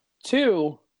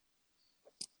 2,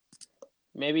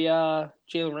 maybe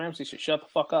Jalen Ramsey should shut the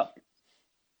fuck up.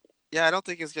 Yeah, I don't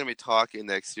think he's going to be talking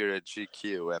next year at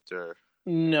GQ after.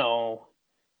 No,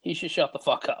 he should shut the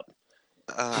fuck up.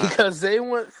 Because they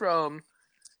went from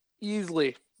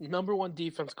easily number 1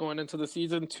 defense going into the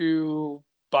season to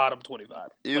bottom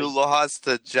 25. You lost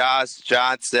to Josh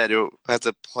Johnson, who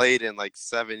hasn't played in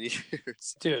 7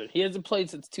 years. Dude, he hasn't played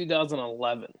since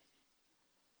 2011.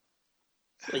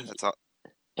 That's all.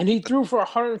 And he threw for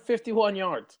 151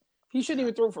 yards. He shouldn't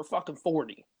even throw for fucking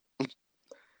 40.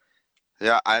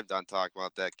 Yeah, I'm done talking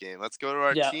about that game. Let's go to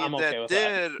our team that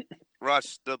did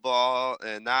rush the ball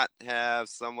and not have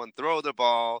someone throw the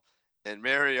ball. And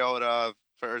Mariota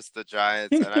versus the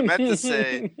Giants. And I meant to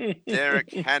say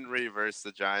Derrick Henry versus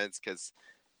the Giants because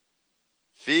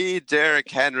feed Derrick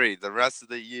Henry the rest of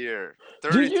the year.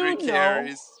 33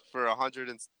 carries for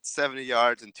 170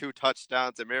 yards and 2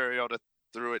 touchdowns. And Mariota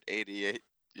threw it 88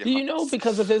 yards. Do you know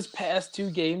because of his past 2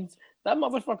 games, that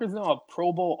motherfucker's now a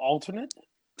Pro Bowl alternate?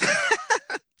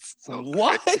 So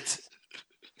what? crazy.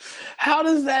 How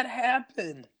does that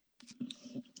happen?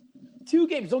 2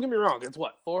 games. Don't get me wrong. It's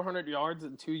 400 yards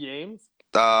in 2 games?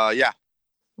 Yeah.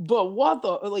 But what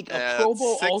the a Pro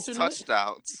Bowl 6 alternate?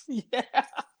 touchdowns. Yeah.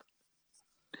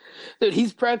 Dude,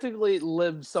 he's practically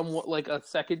lived somewhat like a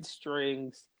second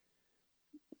strings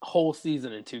whole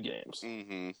season in 2 games.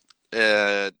 Mm-hmm.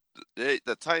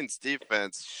 The Titans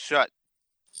defense shut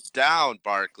down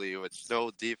Barkley, which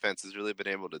no defense has really been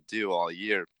able to do all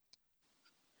year.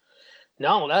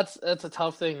 No, that's a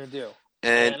tough thing to do.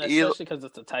 And especially because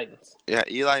it's the Titans. Yeah,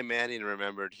 Eli Manning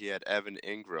remembered he had Evan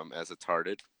Ingram as a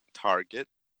target.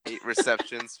 8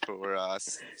 receptions for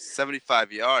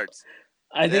 75 yards.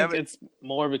 I think it's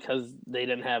more because they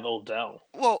didn't have Odell.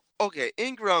 Well, okay,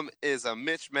 Ingram is a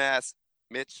mismatch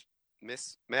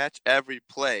every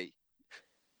play.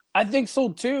 I think so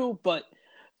too,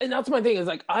 and that's my thing is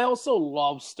I also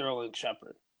love Sterling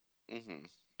Shepard. Mm-hmm.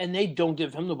 And they don't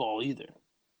give him the ball either.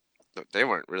 They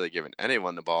weren't really giving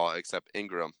anyone the ball except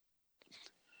Ingram.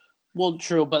 Well,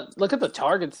 true, but look at the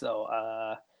targets,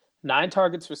 though. 9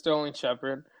 targets for Sterling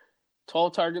Shepard,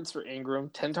 12 targets for Ingram,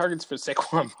 10 targets for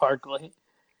Saquon Barkley.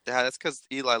 Yeah, that's because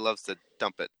Eli loves to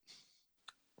dump it.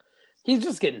 He's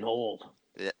just getting old.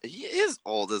 Yeah, he is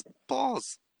old as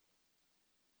balls.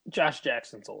 Josh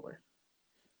Jackson's older.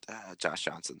 Josh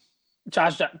Johnson.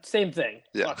 Same thing.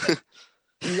 Yeah.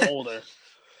 He's older.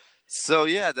 So,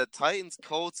 yeah, the Titans,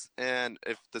 Colts, and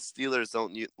if the Steelers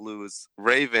don't lose,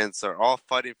 Ravens are all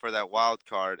fighting for that wild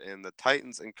card. And the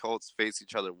Titans and Colts face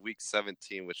each other week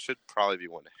 17, which should probably be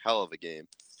one hell of a game.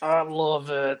 I love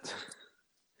it.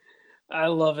 I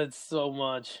love it so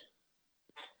much.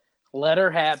 Let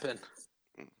her happen.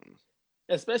 Mm-hmm.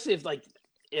 Especially if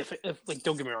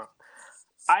don't get me wrong.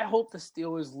 I hope the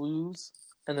Steelers lose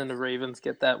and then the Ravens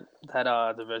get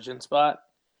that division spot.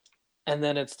 And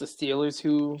then it's the Steelers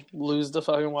who lose the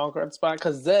fucking wildcard spot.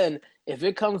 Because then, if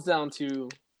it comes down to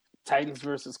Titans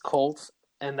versus Colts,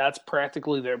 and that's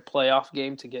practically their playoff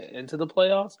game to get into the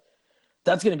playoffs,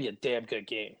 that's going to be a damn good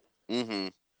game. Mm-hmm.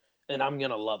 And I'm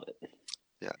going to love it.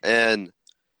 Yeah, and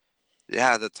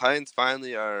the Titans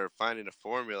finally are finding a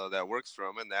formula that works for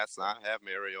them, and that's not have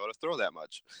Mariota throw that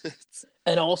much.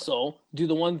 And also, do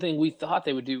the one thing we thought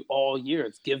they would do all year.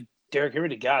 It's give Derrick Henry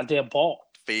the goddamn ball.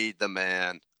 Feed the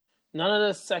man. None of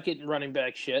the second running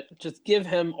back shit. Just give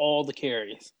him all the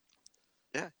carries.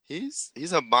 Yeah, he's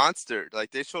a monster.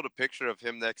 Like, they showed a picture of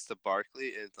him next to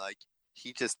Barkley, and, like,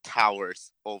 he just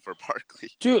towers over Barkley.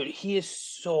 Dude, he is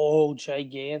so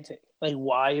gigantic. Like,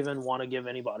 why even want to give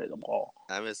anybody the ball?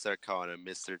 I'm going to start calling him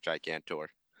Mr. Gigantor.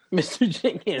 Mr.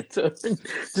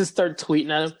 Gigantor. Just start tweeting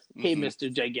at him. Hey,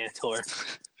 Mr. Gigantor.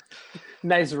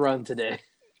 Nice run today.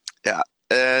 Yeah,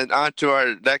 and on to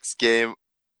our next game.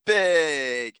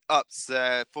 Big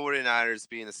upset. 49ers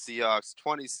being the Seahawks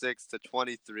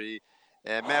 26-23.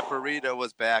 And Matt Breida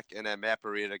was back, and then Matt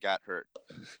Breida got hurt.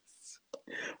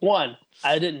 One,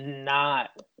 I did not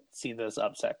see this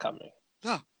upset coming.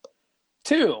 No.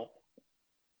 Two,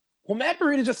 well, Matt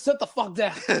Breida just sit the fuck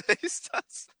down.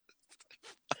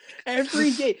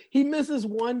 Every game. He misses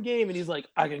one game, and he's like,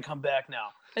 I can come back now.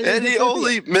 And he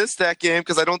only missed that game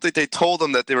because I don't think they told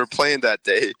him that they were playing that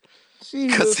day.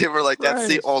 Because they were like, that's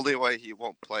the only way he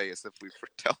won't play is if we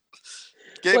foretell.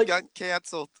 Game got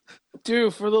canceled.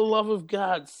 Dude, for the love of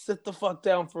God, sit the fuck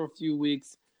down for a few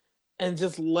weeks and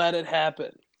just let it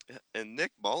happen. And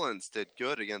Nick Mullins did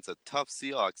good against a tough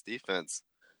Seahawks defense.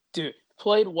 Dude,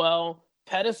 played well.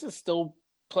 Pettis is still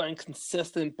playing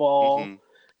consistent ball. Mm-hmm.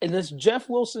 And this Jeff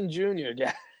Wilson Jr.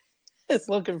 guy is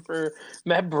looking for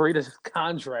Matt Breida's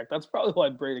contract. That's probably why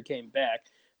Breida came back.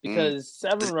 Because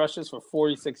 7 rushes for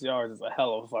 46 yards is a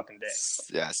hell of a fucking day.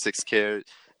 Yeah, 6 carries.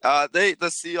 The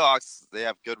Seahawks, they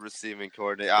have good receiving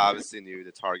core. They obviously knew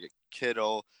to target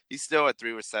Kittle. He's still at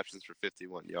 3 receptions for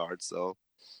 51 yards. So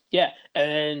yeah,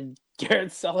 and Garrett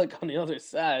Selleck on the other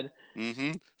side.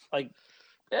 Mm-hmm. Like,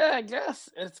 yeah, I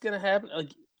guess it's gonna happen. Like,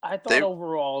 I thought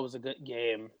overall it was a good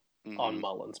game on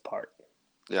Mullins' part.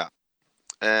 Yeah,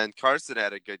 and Carson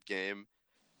had a good game,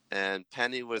 and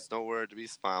Penny was nowhere to be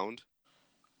found.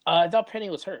 I thought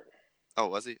Penny was hurt. Oh,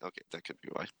 was he? Okay, that could be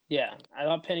why. Yeah, I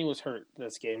thought Penny was hurt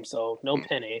this game, so no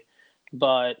Penny.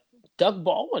 But Doug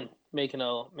Baldwin making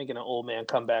an old man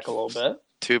come back a little bit.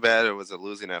 Too bad it was a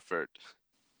losing effort.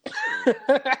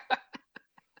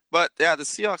 But yeah, the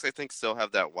Seahawks I think still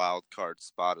have that wild card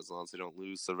spot as long as they don't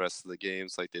lose the rest of the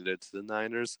games like they did to the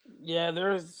Niners. Yeah,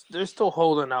 they're still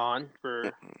holding on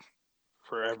for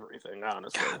everything,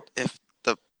 honestly.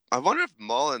 God, I wonder if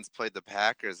Mullins played the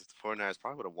Packers, if the 49ers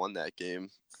probably would have won that game.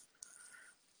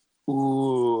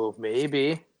 Ooh,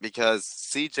 maybe. Because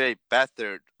C.J.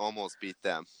 Beathard almost beat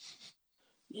them.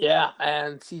 Yeah,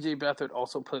 and C.J. Beathard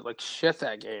also played like shit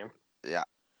that game. Yeah.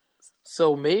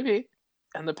 So maybe.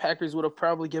 And the Packers would have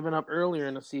probably given up earlier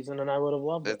in the season, and I would have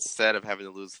loved it. Instead of having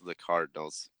to lose to the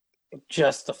Cardinals.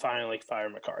 Just to finally fire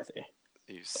McCarthy.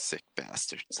 You sick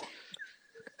bastards.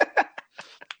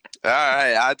 All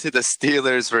right, on to the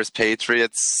Steelers versus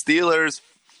Patriots. Steelers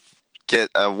get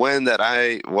a win that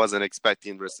I wasn't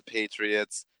expecting versus the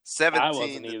Patriots.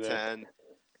 17-10.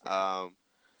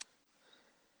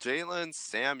 Jalen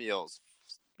Samuels,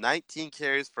 19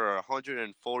 carries for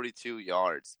 142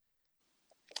 yards.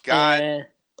 God.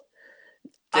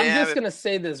 I'm just going to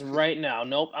say this right now.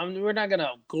 Nope, we're not going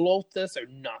to gloat this or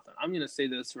nothing. I'm going to say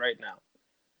this right now.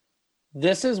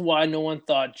 This is why no one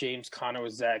thought James Conner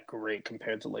was that great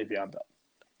compared to Le'Veon Bell.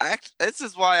 This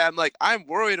is why I'm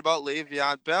worried about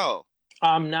Le'Veon Bell.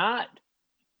 I'm not.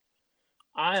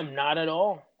 I am not at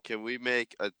all. Can we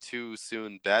make a too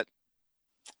soon bet?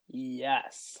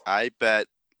 Yes. I bet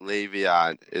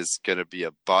Le'Veon is going to be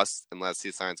a bust unless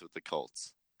he signs with the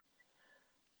Colts.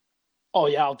 Oh,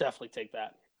 yeah, I'll definitely take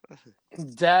that.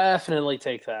 Definitely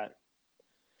take that.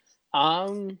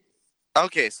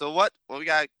 Okay, so what we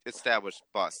got established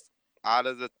bust out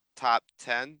of the top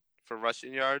 10 for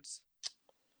rushing yards?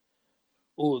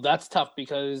 Ooh, that's tough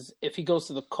because if he goes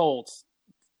to the Colts,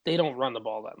 they don't run the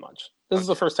ball that much. This is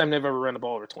the first time they've ever run the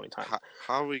ball over 20 times.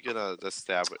 How are we going to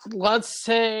establish? Let's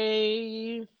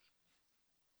say...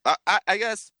 I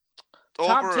guess...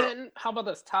 Top 10, how about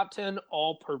this? Top 10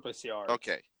 all-purpose yards.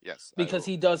 Okay, yes. Because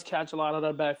he does catch a lot of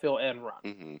the backfield and run.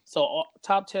 Mm-hmm. So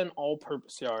top 10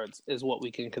 all-purpose yards is what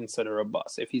we can consider a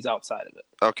bust if he's outside of it.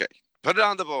 Okay. Put it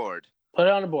on the board. Put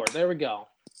it on the board. There we go.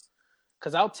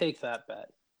 Because I'll take that bet.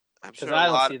 Because I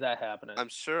don't see that happening. I'm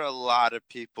sure a lot of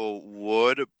people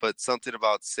would, but something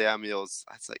about Samuels,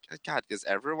 it's like, God, does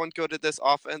everyone go to this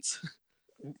offense?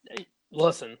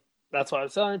 Listen, that's why I'm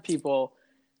telling people.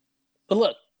 But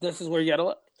look, this is where you got to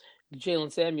look.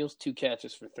 Jalen Samuels, 2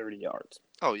 catches for 30 yards.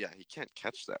 Oh, yeah, he can't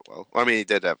catch that well. I mean, he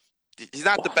did have – he's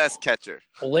not the best catcher.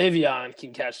 Le'Veon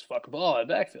can catch the fucking ball at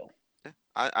backfield. Yeah.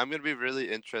 I'm going to be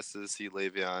really interested to see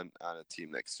Le'Veon on a team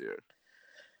next year.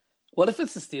 What if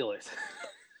it's the Steelers?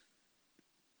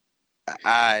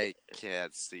 I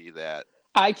can't see that.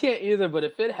 I can't either, but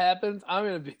if it happens, I'm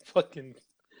going to be fucking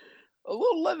a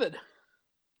little livid.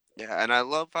 Yeah, and I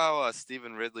love how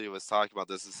Stephen Ridley was talking about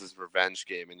this is his revenge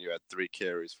game, and you had 3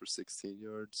 carries for 16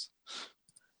 yards.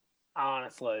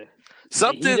 Honestly,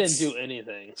 he didn't do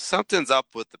anything. Something's up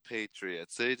with the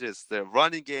Patriots. Their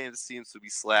running game seems to be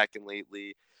slacking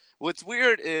lately. What's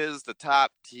weird is the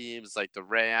top teams like the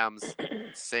Rams,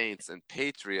 Saints, and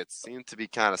Patriots seem to be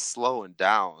kind of slowing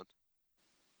down.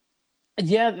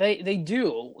 Yeah, they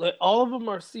do. All of them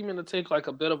are seeming to take like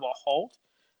a bit of a halt.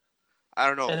 I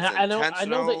don't know. And I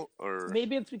know or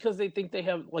maybe it's because they think they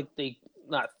have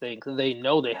they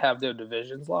know they have their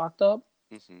divisions locked up.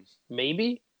 Mm-hmm.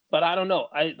 Maybe, but I don't know.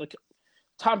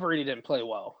 Tom Brady didn't play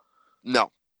well.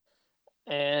 No.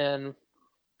 And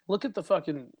look at the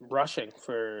fucking rushing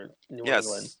for New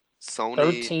England.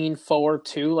 Sony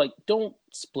 13-4-2. Like, don't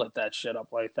split that shit up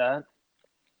like that.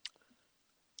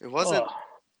 It wasn't. Ugh.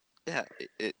 Yeah,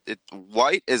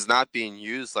 White is not being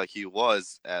used like he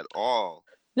was at all.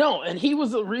 No, and he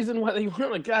was the reason why they were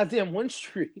on a goddamn win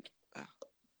streak.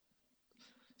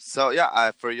 So yeah,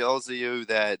 for those of you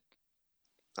that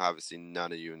obviously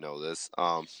none of you know this,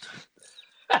 I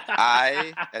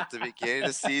at the beginning of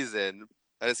the season,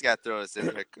 I just got to throw this in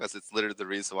here because it's literally the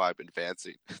reason why I've been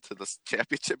advancing to this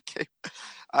championship game.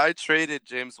 I traded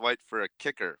James White for a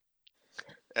kicker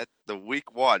at the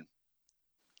week 1.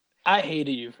 I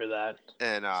hated you for that.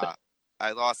 And I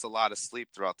lost a lot of sleep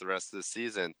throughout the rest of the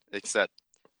season, except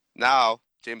now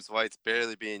James White's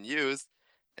barely being used,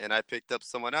 and I picked up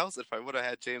someone else. If I would have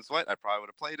had James White, I probably would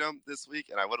have played him this week,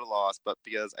 and I would have lost. But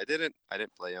because I didn't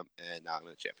play him, and now I'm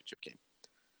in a championship game.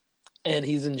 And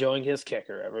he's enjoying his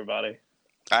kicker, everybody.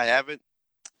 I haven't.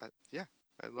 Yeah,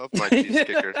 I love my Chiefs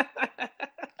kicker.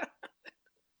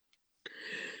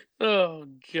 Oh,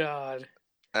 God.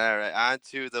 All right, on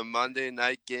to the Monday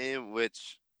night game,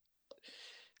 which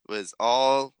was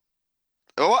all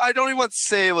 – well, I don't even want to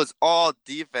say it was all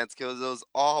defense because it was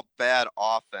all bad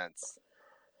offense.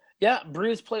 Yeah,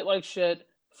 Breeze played like shit.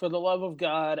 For the love of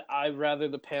God, I'd rather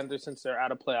the Panthers, since they're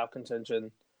out of playoff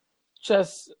contention,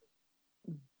 just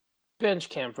bench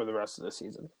Cam for the rest of the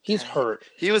season. He's hurt.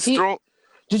 He was throwing –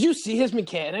 did you see his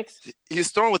mechanics? He was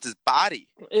throwing with his body.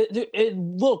 It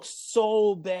looks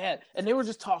so bad. And they were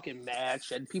just talking mad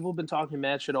shit. People have been talking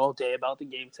mad shit all day about the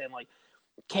game, saying, like,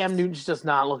 Cam Newton's just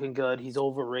not looking good. He's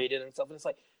overrated and stuff. And it's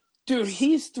like, dude,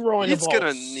 he's throwing the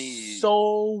ball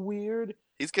so weird.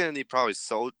 He's going to need probably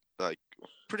some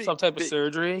type of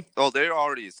surgery. Oh, they're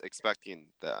already expecting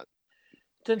that.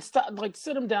 Then stop,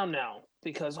 sit him down now.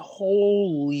 Because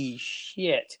holy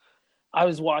shit. I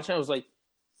was watching, I was like,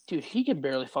 dude, he can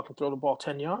barely fucking throw the ball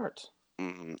 10 yards.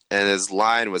 Mm-hmm. And his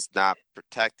line was not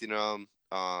protecting him.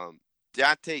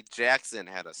 Deontay Jackson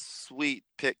had a sweet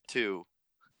pick, too.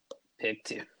 Pick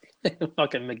 2.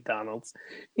 Fucking McDonald's.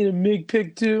 He had a big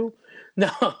pick, too.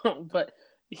 No, but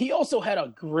he also had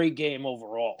a great game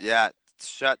overall. Yeah.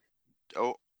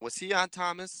 Oh, was he on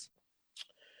Thomas?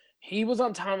 He was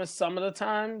on Thomas some of the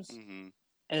times. Mm-hmm.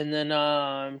 And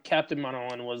then Captain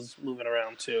Monohan was moving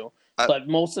around, too. But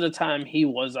most of the time, he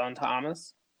was on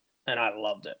Thomas, and I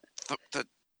loved it. The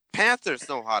Panthers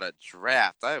know how to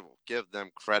draft. I will give them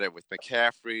credit with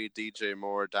McCaffrey, DJ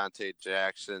Moore, Dante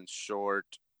Jackson,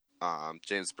 Short,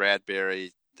 James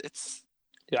Bradbury.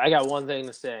 Dude, I got one thing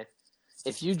to say.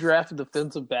 If you draft a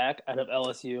defensive back out of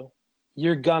LSU,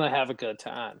 you're going to have a good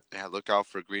time. Yeah, look out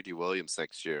for Greedy Williams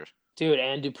next year. Dude,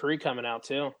 and Dupree coming out,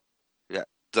 too. Yeah.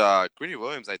 Greedy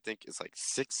Williams, I think, is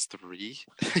 6'3".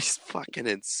 He's fucking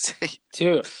insane.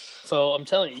 Dude, so I'm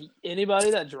telling you,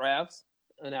 anybody that drafts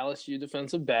an LSU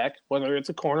defensive back, whether it's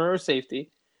a corner or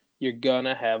safety, you're going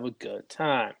to have a good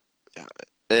time. Yeah.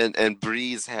 And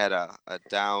Breeze had a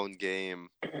down game.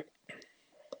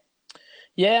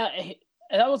 Yeah,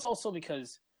 and that was also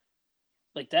because,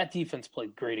 that defense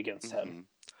played great against him.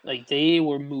 They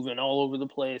were moving all over the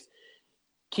place.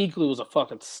 Kuechly was a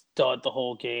fucking stud the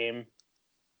whole game.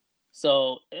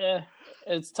 So,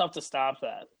 it's tough to stop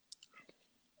that.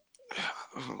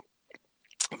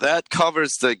 That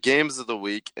covers the games of the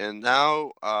week, and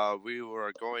now we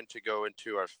were going to go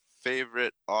into our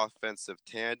favorite offensive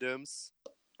tandems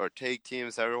or tag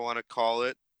teams, however you want to call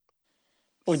it.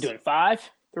 We're doing 5,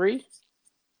 3.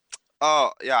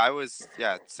 Oh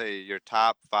yeah, say your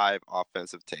top 5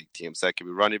 offensive tag teams. That could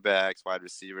be running backs, wide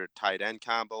receiver, tight end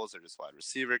combos, or just wide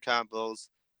receiver combos.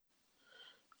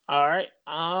 All right.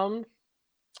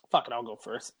 Fuck it, I'll go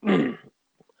first.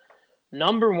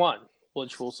 Number 1,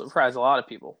 which will surprise a lot of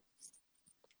people.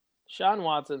 Sean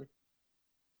Watson,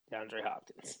 DeAndre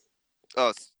Hopkins.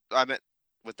 Oh, I meant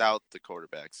without the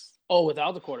quarterbacks. Oh,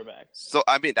 without the quarterback. So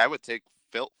I mean, I would take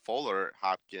Fuller,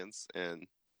 Hopkins, and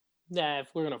if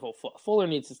we're gonna go Fuller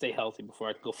needs to stay healthy before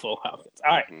I can go full Hopkins.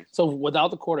 All right. So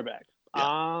without the quarterback,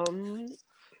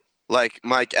 like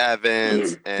Mike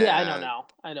Evans. And... Yeah, I know now.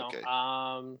 I know. Okay.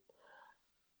 All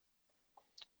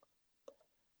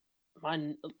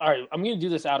right, I'm gonna do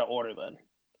this out of order then.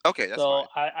 Okay, that's fine.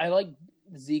 I like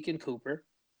Zeke and Cooper.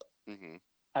 Mm-hmm.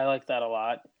 I like that a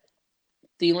lot.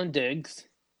 Thielen, Diggs.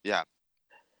 Yeah.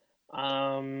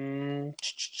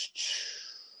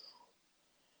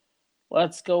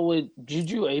 Let's go with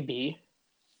Juju AB.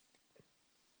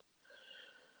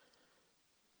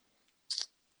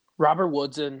 Robert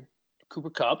Woods and Cooper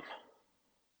Kupp.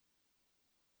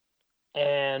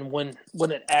 And when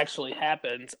it actually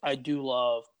happens, I do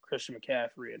love Christian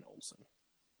McCaffrey and Olsen.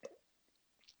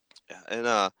 Yeah, and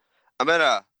I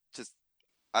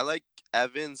like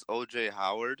Evans, OJ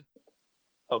Howard.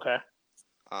 Okay.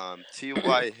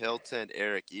 T.Y. Hilton,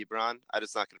 Eric Ebron. I'm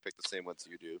just not going to pick the same ones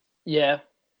you do. Yeah,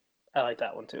 I like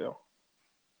that one too.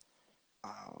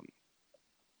 I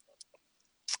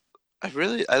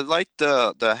like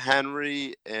the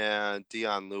Henry and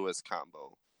Dion Lewis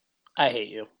combo. I hate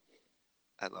you.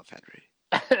 I love Henry.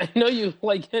 I know you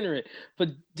like Henry, but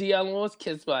Dion Lewis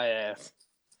kissed my ass.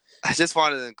 I just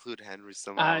wanted to include Henry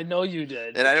somehow. I know you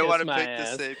did. And I didn't want to pick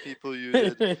the same people you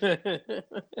did.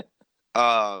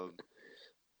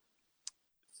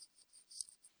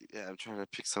 Yeah, I'm trying to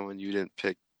pick someone you didn't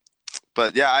pick.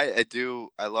 But yeah, I do.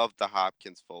 I love the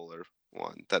Hopkins Fuller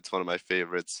one. That's one of my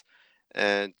favorites.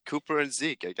 And Cooper and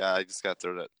Zeke. I just got to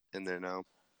throw that in there now.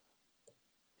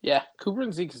 Yeah, Cooper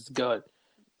and Zeke is good.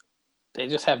 They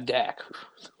just have Dak,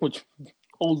 which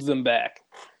holds them back.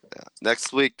 Yeah.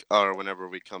 Next week, or whenever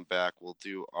we come back, we'll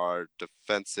do our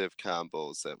defensive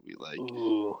combos that we like.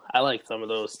 Ooh, I like some of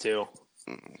those too.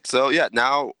 So, yeah,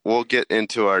 now we'll get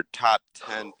into our top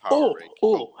 10 power ranking.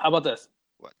 Oh, how about this?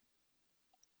 What?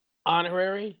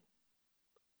 Honorary,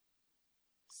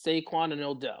 Saquon and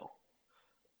Odell.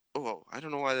 Oh, I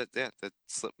don't know why that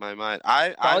slipped my mind.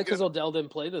 Probably because Odell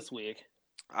didn't play this week.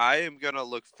 I am going to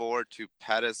look forward to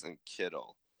Pettis and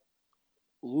Kittle.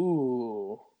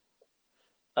 Ooh.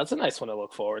 That's a nice one to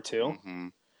look forward to. Mm-hmm.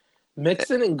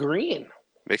 Mixon and Green.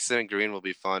 Mixon and Green will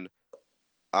be fun.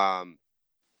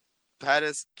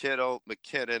 Pettis, Kittle,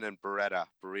 McKinnon, and Burrida.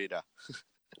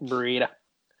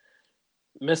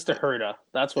 Mr. Herda.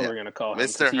 That's what we're going to call him.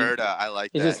 Mr. Herda. I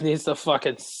like that. He just needs to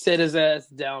fucking sit his ass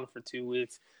down for 2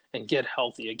 weeks and get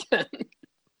healthy again.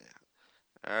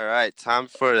 All right. Time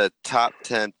for the top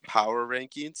 10 power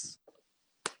rankings.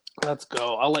 Let's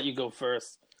go. I'll let you go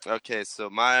first. Okay, so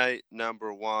my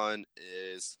number 1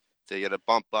 is they get a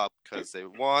bump up because they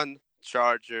won.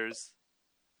 Chargers.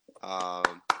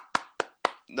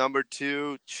 Number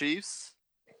 2, Chiefs.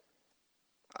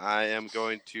 I am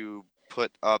going to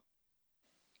put up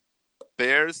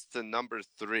Bears to number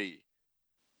 3.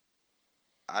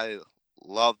 I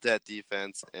love that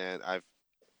defense, and I've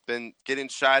been getting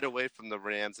shied away from the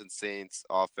Rams and Saints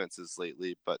offenses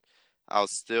lately, but I'll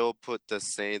still put the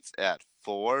Saints at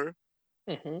 4.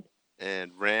 Mm-hmm.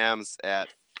 And Rams at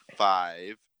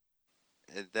 5.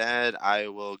 And then I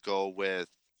will go with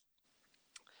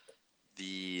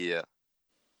the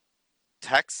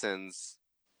Texans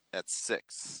at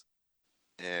 6.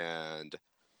 And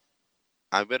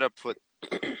I'm going to put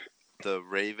the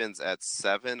Ravens at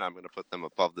 7. I'm going to put them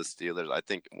above the Steelers. I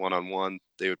think one-on-one,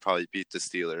 they would probably beat the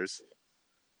Steelers.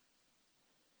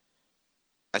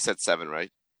 I said 7,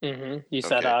 right? Mm-hmm. You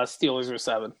said Steelers were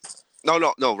 7.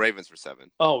 No, Ravens were 7.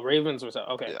 Oh, Ravens were 7.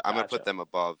 Okay. Yeah, I'm going to put them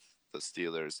above the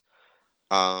Steelers.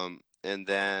 And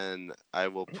then I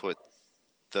will put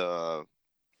the...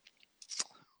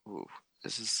 Ooh,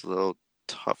 this is a little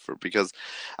tougher because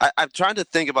I'm trying to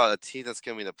think about a team that's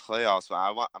going to be in the playoffs, but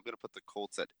I'm going to put the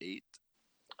Colts at 8.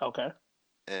 Okay.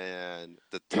 And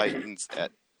the Titans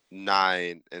at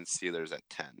 9 and Steelers at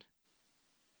 10.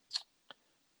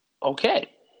 Okay.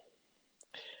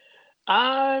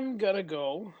 I'm going to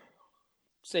go...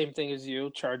 Same thing as you,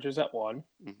 Chargers at 1.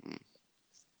 Mm-hmm.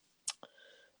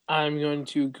 I'm going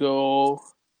to go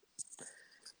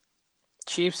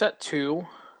Chiefs at 2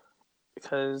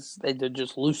 because they did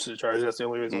just lose to the Chargers. That's the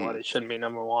only reason why they shouldn't be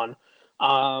number 1.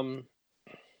 I'll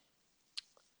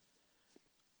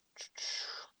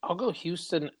go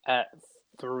Houston at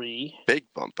 3. Big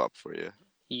bump up for you.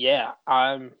 Yeah,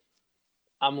 I'm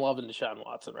loving Deshaun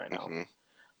Watson right now.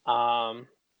 Mm-hmm.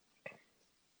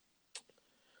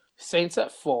 Saints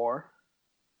at 4.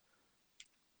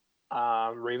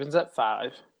 Ravens at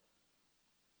 5.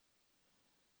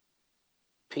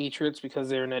 Patriots because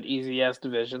they're in that easy ass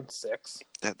division 6.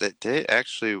 They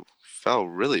actually fell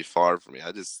really far for me.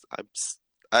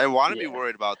 I want to be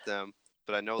worried about them,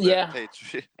 but I know they're the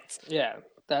Patriots. Yeah,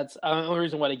 that's the only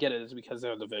reason why they get it is because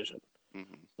they're in the division.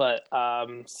 Mm-hmm. But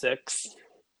 6,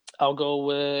 I'll go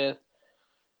with.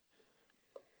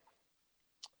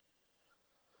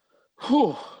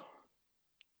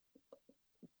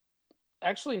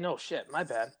 Actually, no shit. My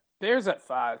bad. Bears at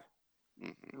 5.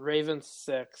 Mm-hmm. Ravens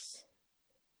 6.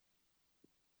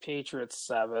 Patriots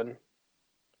 7.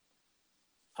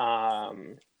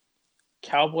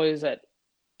 Cowboys at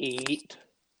 8.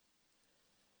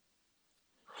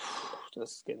 This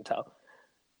is getting tough.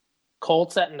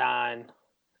 Colts at 9.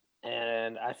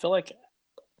 And I feel like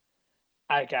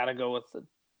I gotta go with the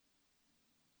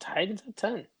Titans at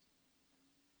 10.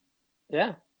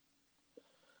 Yeah.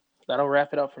 That'll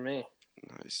wrap it up for me.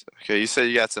 Nice. Okay, you said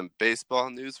you got some baseball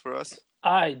news for us?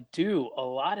 I do. A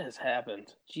lot has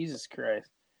happened. Jesus Christ.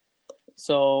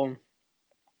 So,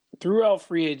 throughout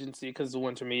free agency, because the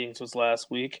winter meetings was last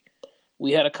week,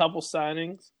 we had a couple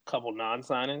signings, couple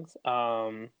non-signings.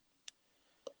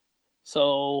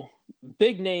 So,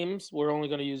 big names. We're only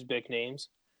going to use big names.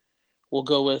 We'll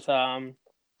go with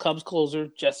Cubs closer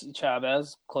Jesse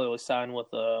Chavez, clearly signed with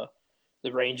the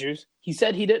Rangers. He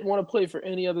said he didn't want to play for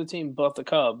any other team but the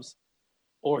Cubs,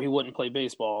 or he wouldn't play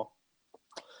baseball.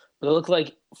 But it looked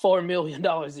like $4 million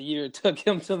a year took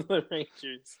him to the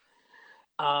Rangers.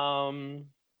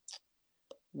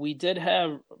 We did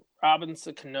have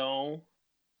Robinson Cano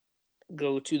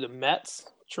go to the Mets,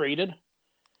 traded.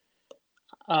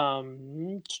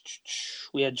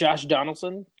 We had Josh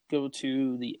Donaldson go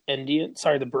to the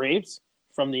Braves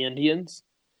from the Indians.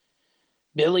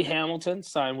 Billy Hamilton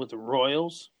signed with the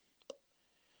Royals.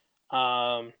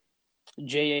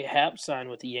 J.A. Happ signed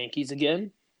with the Yankees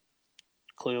again.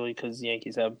 Clearly, because the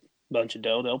Yankees have a bunch of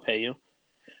dough, they'll pay you.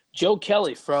 Joe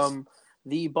Kelly from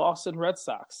the Boston Red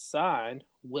Sox signed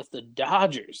with the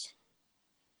Dodgers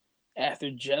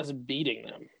after just beating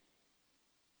them.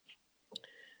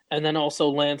 And then also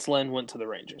Lance Lynn went to the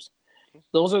Rangers.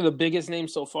 Those are the biggest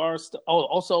names so far.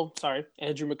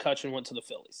 Andrew McCutchen went to the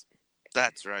Phillies.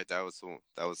 That's right. That was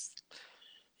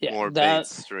more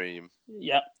mainstream.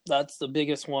 Yep, that's the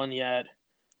biggest one yet.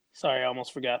 Sorry, I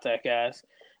almost forgot that, guys.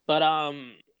 But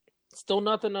still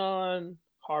nothing on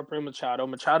Harper and Machado.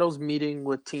 Machado's meeting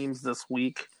with teams this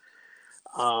week.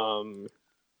 Machado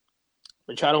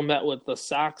met with the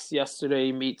Sox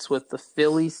yesterday, meets with the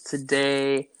Phillies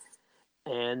today,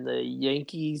 and the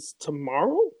Yankees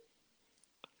tomorrow.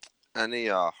 Any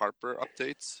Harper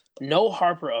updates? No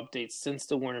Harper updates since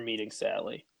the winter meeting,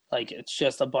 sadly. Like, it's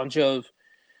just a bunch of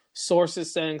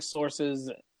sources saying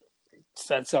sources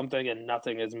said something and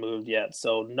nothing has moved yet.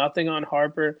 So nothing on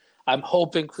Harper. I'm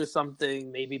hoping for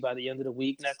something maybe by the end of the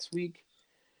week next week.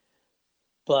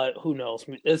 But who knows?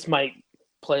 This might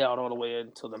play out all the way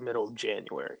until the middle of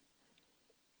January.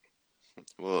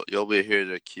 Well, you'll be here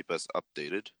to keep us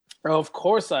updated. Of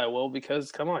course I will,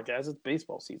 because come on, guys, it's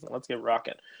baseball season. Let's get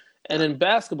rocking. And in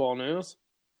basketball news,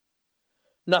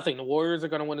 nothing. The Warriors are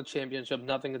going to win a championship.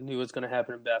 Nothing new is going to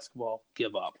happen in basketball.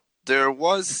 Give up. There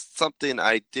was something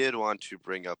I did want to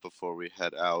bring up before we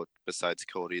head out, besides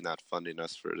Cody not funding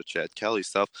us for the Chad Kelly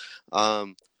stuff.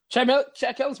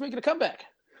 Chad Kelly's making a comeback.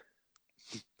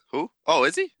 Who? Oh,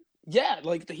 is he? Yeah,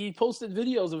 like he posted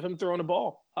videos of him throwing a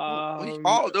ball. We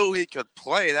all knew he could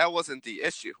play. That wasn't the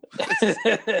issue.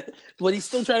 But he's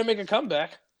still trying to make a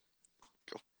comeback.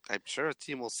 I'm sure a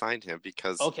team will sign him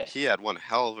because he had one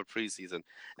hell of a preseason.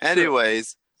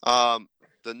 Anyways,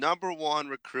 the number one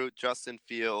recruit, Justin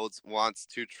Fields, wants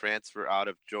to transfer out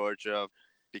of Georgia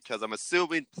because I'm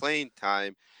assuming playing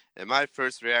time. And my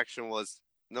first reaction was,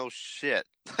 no shit.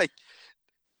 Like,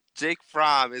 Jake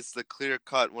Fromm is the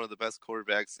clear-cut one of the best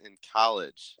quarterbacks in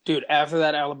college. Dude, after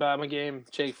that Alabama game,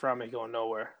 Jake Fromm ain't going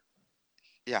nowhere.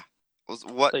 Yeah.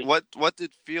 What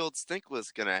did Fields think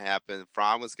was going to happen?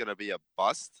 Fromm was going to be a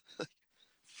bust?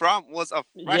 Fromm was a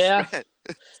freshman.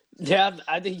 Yeah,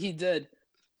 I think he did.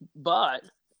 But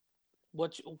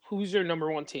who's your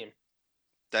number one team?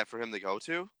 That for him to go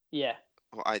to? Yeah.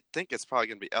 Well, I think it's probably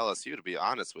going to be LSU, to be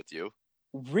honest with you.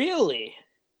 Really?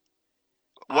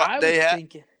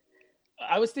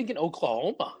 I was thinking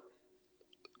Oklahoma.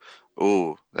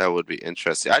 Ooh, that would be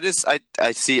interesting. I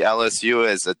see LSU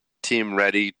as a team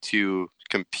ready to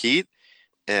compete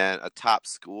and a top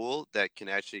school that can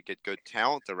actually get good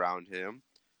talent around him.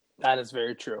 That is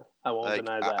very true. I won't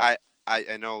deny that.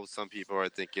 I know some people are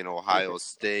thinking Ohio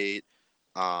State,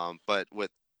 but with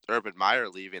Urban Meyer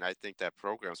leaving, I think that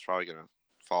program's probably going to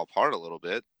fall apart a little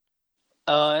bit.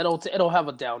 It'll have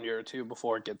a down year or two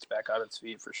before it gets back on its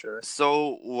feet for sure.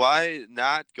 So why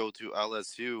not go to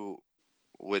LSU,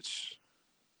 which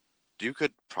you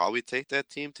could probably take that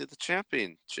team to the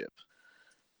championship?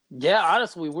 Yeah,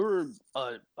 honestly, we were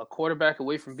a quarterback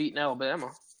away from beating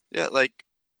Alabama. Yeah, like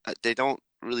they don't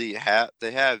really have.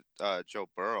 They have Joe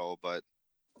Burrow, but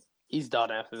he's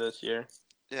done after this year.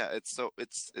 Yeah, it's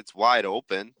wide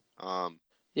open.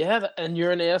 Yeah, and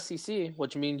you're in the SEC,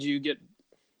 which means you get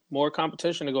more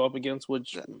competition to go up against,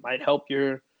 which might help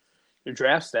your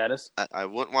draft status. I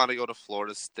wouldn't want to go to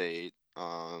Florida State.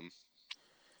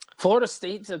 Florida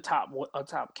State's a top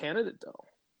candidate, though.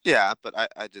 Yeah, but I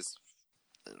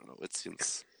don't know. It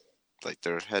seems like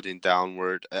they're heading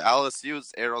downward.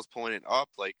 LSU's arrows pointing up.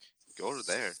 Like, go to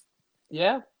there.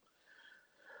 Yeah.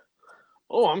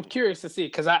 Oh, I'm curious to see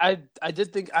because I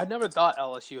did think I never thought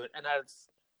LSU, and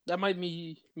that might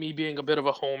be me being a bit of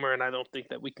a homer, and I don't think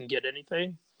that we can get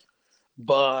anything.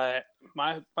 But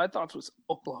my thoughts was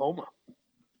Oklahoma.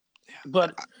 Yeah.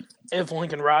 But if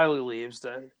Lincoln Riley leaves,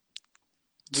 then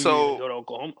we go to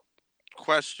Oklahoma.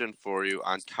 Question for you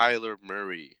on Kyler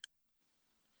Murray.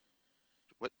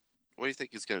 What do you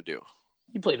think he's gonna do?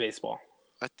 He play baseball.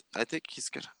 I think he's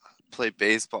gonna play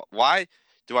baseball. Why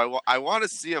do I want to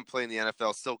see him play in the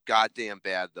NFL so goddamn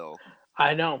bad though?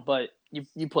 I know, but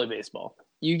you play baseball.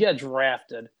 You get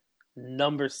drafted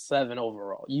number 7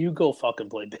 overall. You go fucking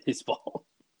play baseball.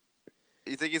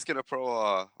 You think he's gonna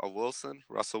pro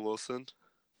Russell Wilson?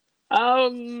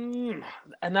 And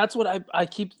that's what I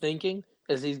keep thinking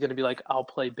is he's gonna be like, I'll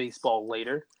play baseball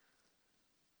later.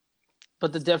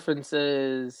 But the difference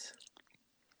is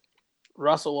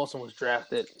Russell Wilson was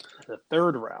drafted in the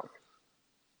 3rd round.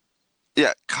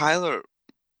 Yeah, Kyler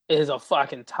is a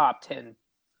fucking top 10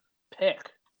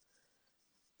 pick.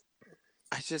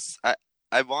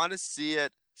 I want to see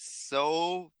it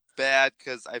so bad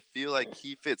because I feel like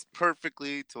he fits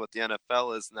perfectly to what the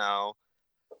NFL is now.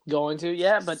 Going to,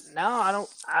 yeah, but now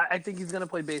I think he's going to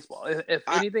play baseball. If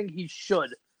anything, he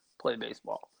should play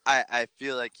baseball. I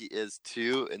feel like he is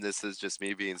too, and this is just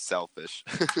me being selfish.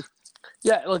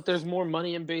 Yeah, look, there's more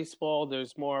money in baseball.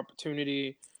 There's more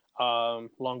opportunity,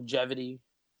 longevity.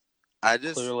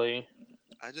 Clearly.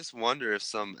 I just wonder if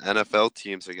some NFL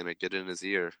teams are going to get in his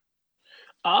ear.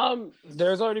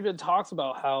 There's already been talks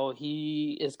about how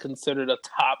he is considered a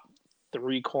top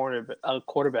 3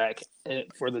 quarterback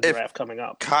for the draft coming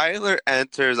up. Kyler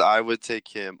enters, I would take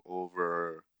him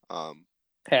over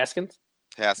Haskins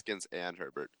and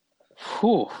Herbert.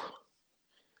 Whew.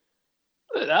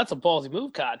 That's a ballsy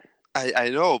move, Cod. I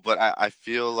know, but I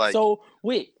feel like... So,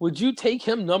 wait, would you take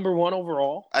him number 1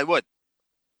 overall? I would.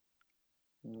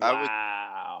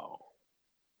 Wow.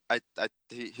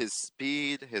 His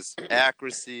speed, his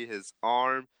accuracy, his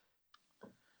arm.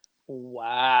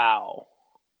 Wow.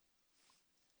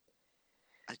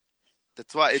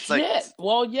 That's why it's like...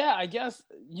 Well, yeah, I guess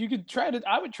you could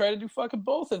I would try to do fucking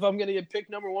both if I'm going to get picked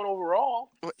number 1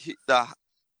 overall.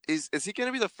 Is he going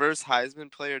to be the first Heisman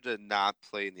player to not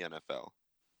play in the NFL?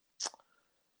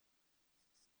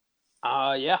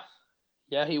 Yeah.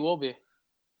 Yeah, he will be.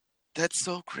 That's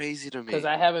so crazy to me. Because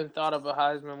I haven't thought of a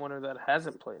Heisman winner that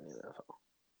hasn't played in the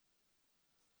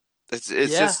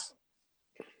NFL.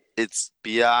 It's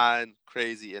beyond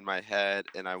crazy in my head,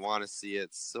 and I want to see it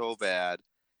so bad.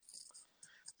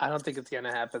 I don't think it's going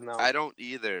to happen, though. I don't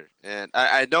either. And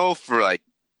I know for, like,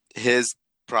 his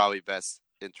probably best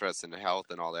interest in health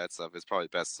and all that stuff, it's probably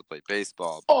best to play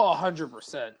baseball. Oh,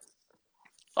 100%.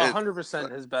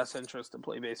 100% his best interest to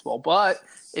play baseball. But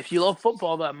if you love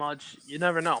football that much, you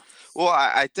never know. Well,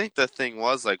 I think the thing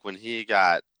was, like, when he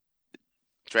got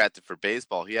drafted for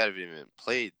baseball, he hadn't even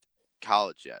played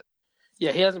college yet.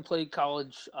 Yeah, he hasn't played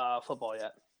college football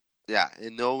yet. Yeah,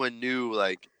 and no one knew,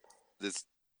 like, this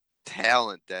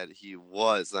talent that he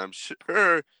was. I'm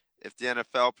sure if the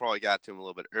NFL probably got to him a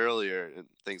little bit earlier,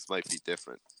 things might be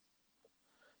different.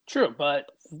 True,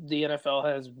 but the NFL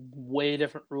has way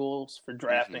different rules for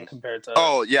drafting compared to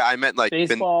I meant like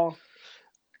baseball.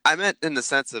 I meant in the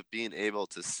sense of being able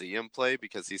to see him play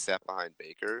because he sat behind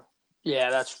Baker. Yeah,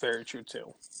 that's very true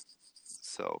too.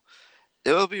 So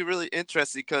it will be really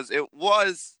interesting because it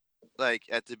was like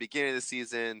at the beginning of the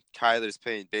season, Kyler's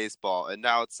playing baseball, and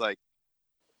now it's like,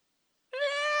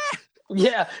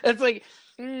 yeah, it's like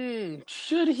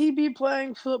Should he be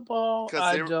playing football? 'Cause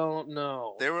I they were- don't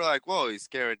know. They were like, "Whoa, he's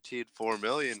guaranteed $4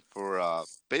 million for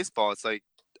baseball." It's like,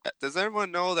 does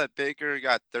everyone know that Baker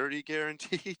got 30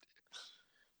 guaranteed?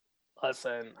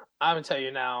 Listen, I'm gonna tell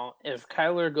you now. If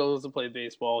Kyler goes to play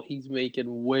baseball, he's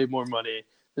making way more money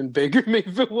than Baker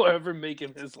Mayfield will ever make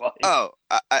in his life. Oh,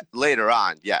 later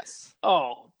on, yes.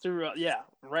 Oh, throughout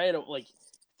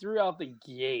the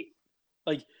gate,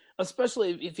 like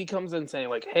especially if he comes in saying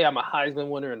like, "Hey, I'm a Heisman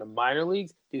winner in the minor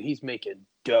leagues," dude, he's making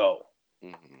dough.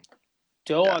 Mm-hmm.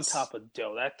 Dough on Yes. top of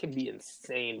dough. That can be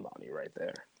insane money right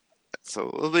there. So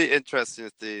it'll be interesting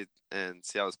to see and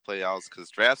see how this plays out because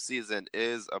draft season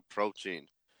is approaching.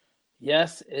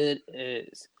 Yes, it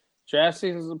is. Draft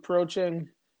season is approaching,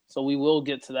 so we will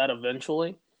get to that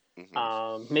eventually.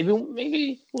 Mm-hmm.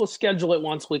 Maybe we'll schedule it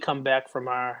once we come back from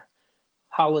our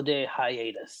holiday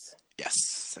hiatus.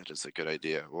 Yes, that is a good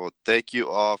idea. Well, thank you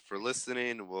all for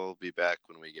listening. We'll be back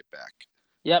when we get back.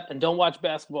 Yep, and don't watch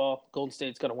basketball. Golden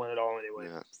State's gonna win it all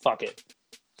anyway. Yeah. Fuck it.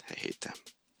 I hate them.